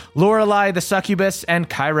 processor, Lorelei the Succubus, and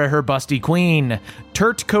Kyra her busty queen,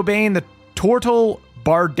 Turt Cobain the Tortle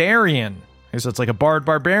Bardarian. So it's like a bard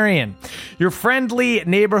barbarian. Your friendly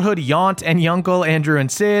neighborhood Yaunt and Yuncle, Andrew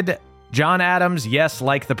and Sid, John Adams, yes,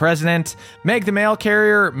 like the president, Meg the mail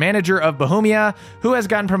carrier, manager of Bohemia, who has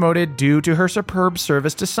gotten promoted due to her superb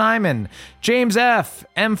service to Simon, James F.,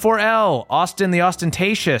 M4L, Austin the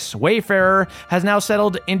ostentatious, Wayfarer, has now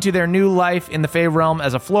settled into their new life in the Fey realm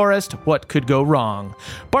as a florist. What could go wrong?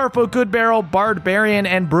 Barpo Goodbarrel, Barbarian,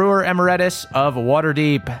 and Brewer Emeritus of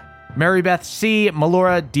Waterdeep. Marybeth C.,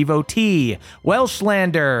 Melora Devotee,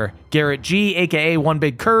 Welshlander, Garrett G., aka One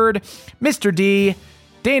Big Curd, Mr. D.,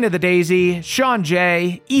 Dana the Daisy, Sean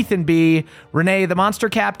J., Ethan B., Renee the Monster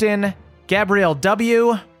Captain, Gabrielle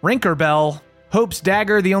W., Rinkerbell, Hope's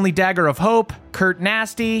Dagger, the only dagger of hope, Kurt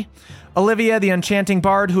Nasty, Olivia the Enchanting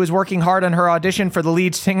Bard, who is working hard on her audition for the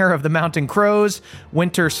lead singer of the Mountain Crows,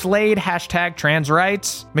 Winter Slade, hashtag trans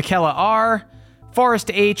rights, Michaela R.,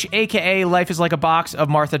 Forrest H., aka Life is Like a Box of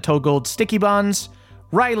Martha Togold Sticky Buns,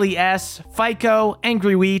 Riley S., FICO,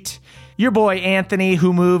 Angry Wheat, your boy Anthony,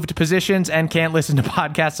 who moved positions and can't listen to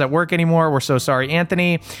podcasts at work anymore. We're so sorry,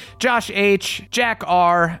 Anthony. Josh H., Jack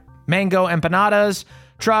R., Mango Empanadas,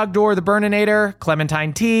 Trogdor the Burninator,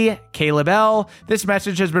 Clementine T., Caleb L. This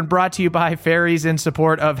message has been brought to you by Fairies in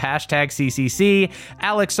support of hashtag CCC,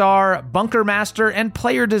 Alex R., Bunker Master, and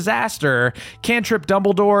Player Disaster, Cantrip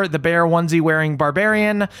Dumbledore, the Bear Onesie Wearing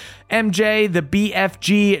Barbarian, MJ, the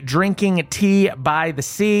BFG Drinking Tea by the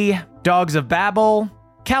Sea, Dogs of Babel,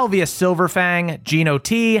 Calvius Silverfang, Gino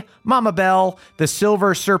T., Mama Bell, the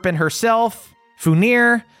Silver Serpent herself,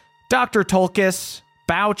 Funir, Dr. Tolkis,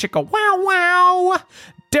 Bow Chicka Wow Wow,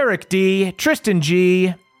 Derek D., Tristan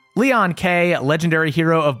G., Leon K., legendary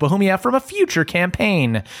hero of Bohemia from a future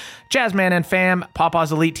campaign, Jazzman and Fam,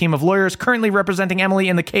 Papa's elite team of lawyers currently representing Emily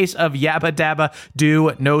in the case of Yabba Dabba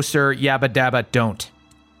Do, No Sir, Yabba Dabba Don't,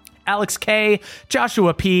 Alex K.,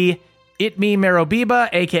 Joshua P., It Me Merobiba,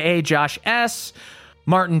 aka Josh S.,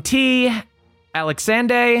 Martin T.,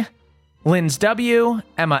 Alexande, Linz W.,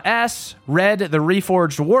 Emma S., Red the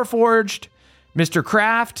Reforged Warforged, Mr.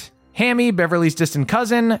 Kraft, Hammy, Beverly's distant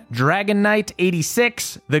cousin, Dragon Knight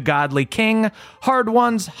 86, The Godly King, Hard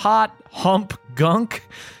Ones, Hot, Hump, Gunk,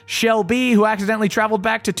 Shell B, who accidentally traveled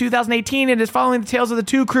back to 2018 and is following the tales of the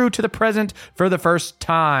 2 crew to the present for the first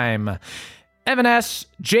time, Evan S.,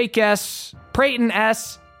 Jake S., Prayton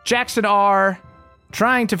S., Jackson R.,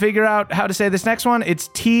 trying to figure out how to say this next one. It's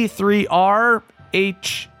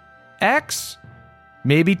T3RHX?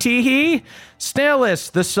 Maybe Teehee?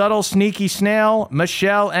 Snailist, the subtle, sneaky snail,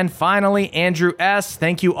 Michelle, and finally, Andrew S.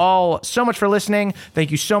 Thank you all so much for listening.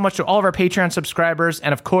 Thank you so much to all of our Patreon subscribers,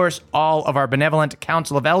 and of course, all of our benevolent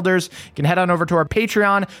Council of Elders. You can head on over to our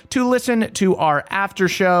Patreon to listen to our after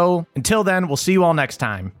show. Until then, we'll see you all next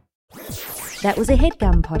time. That was a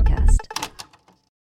HeadGum podcast.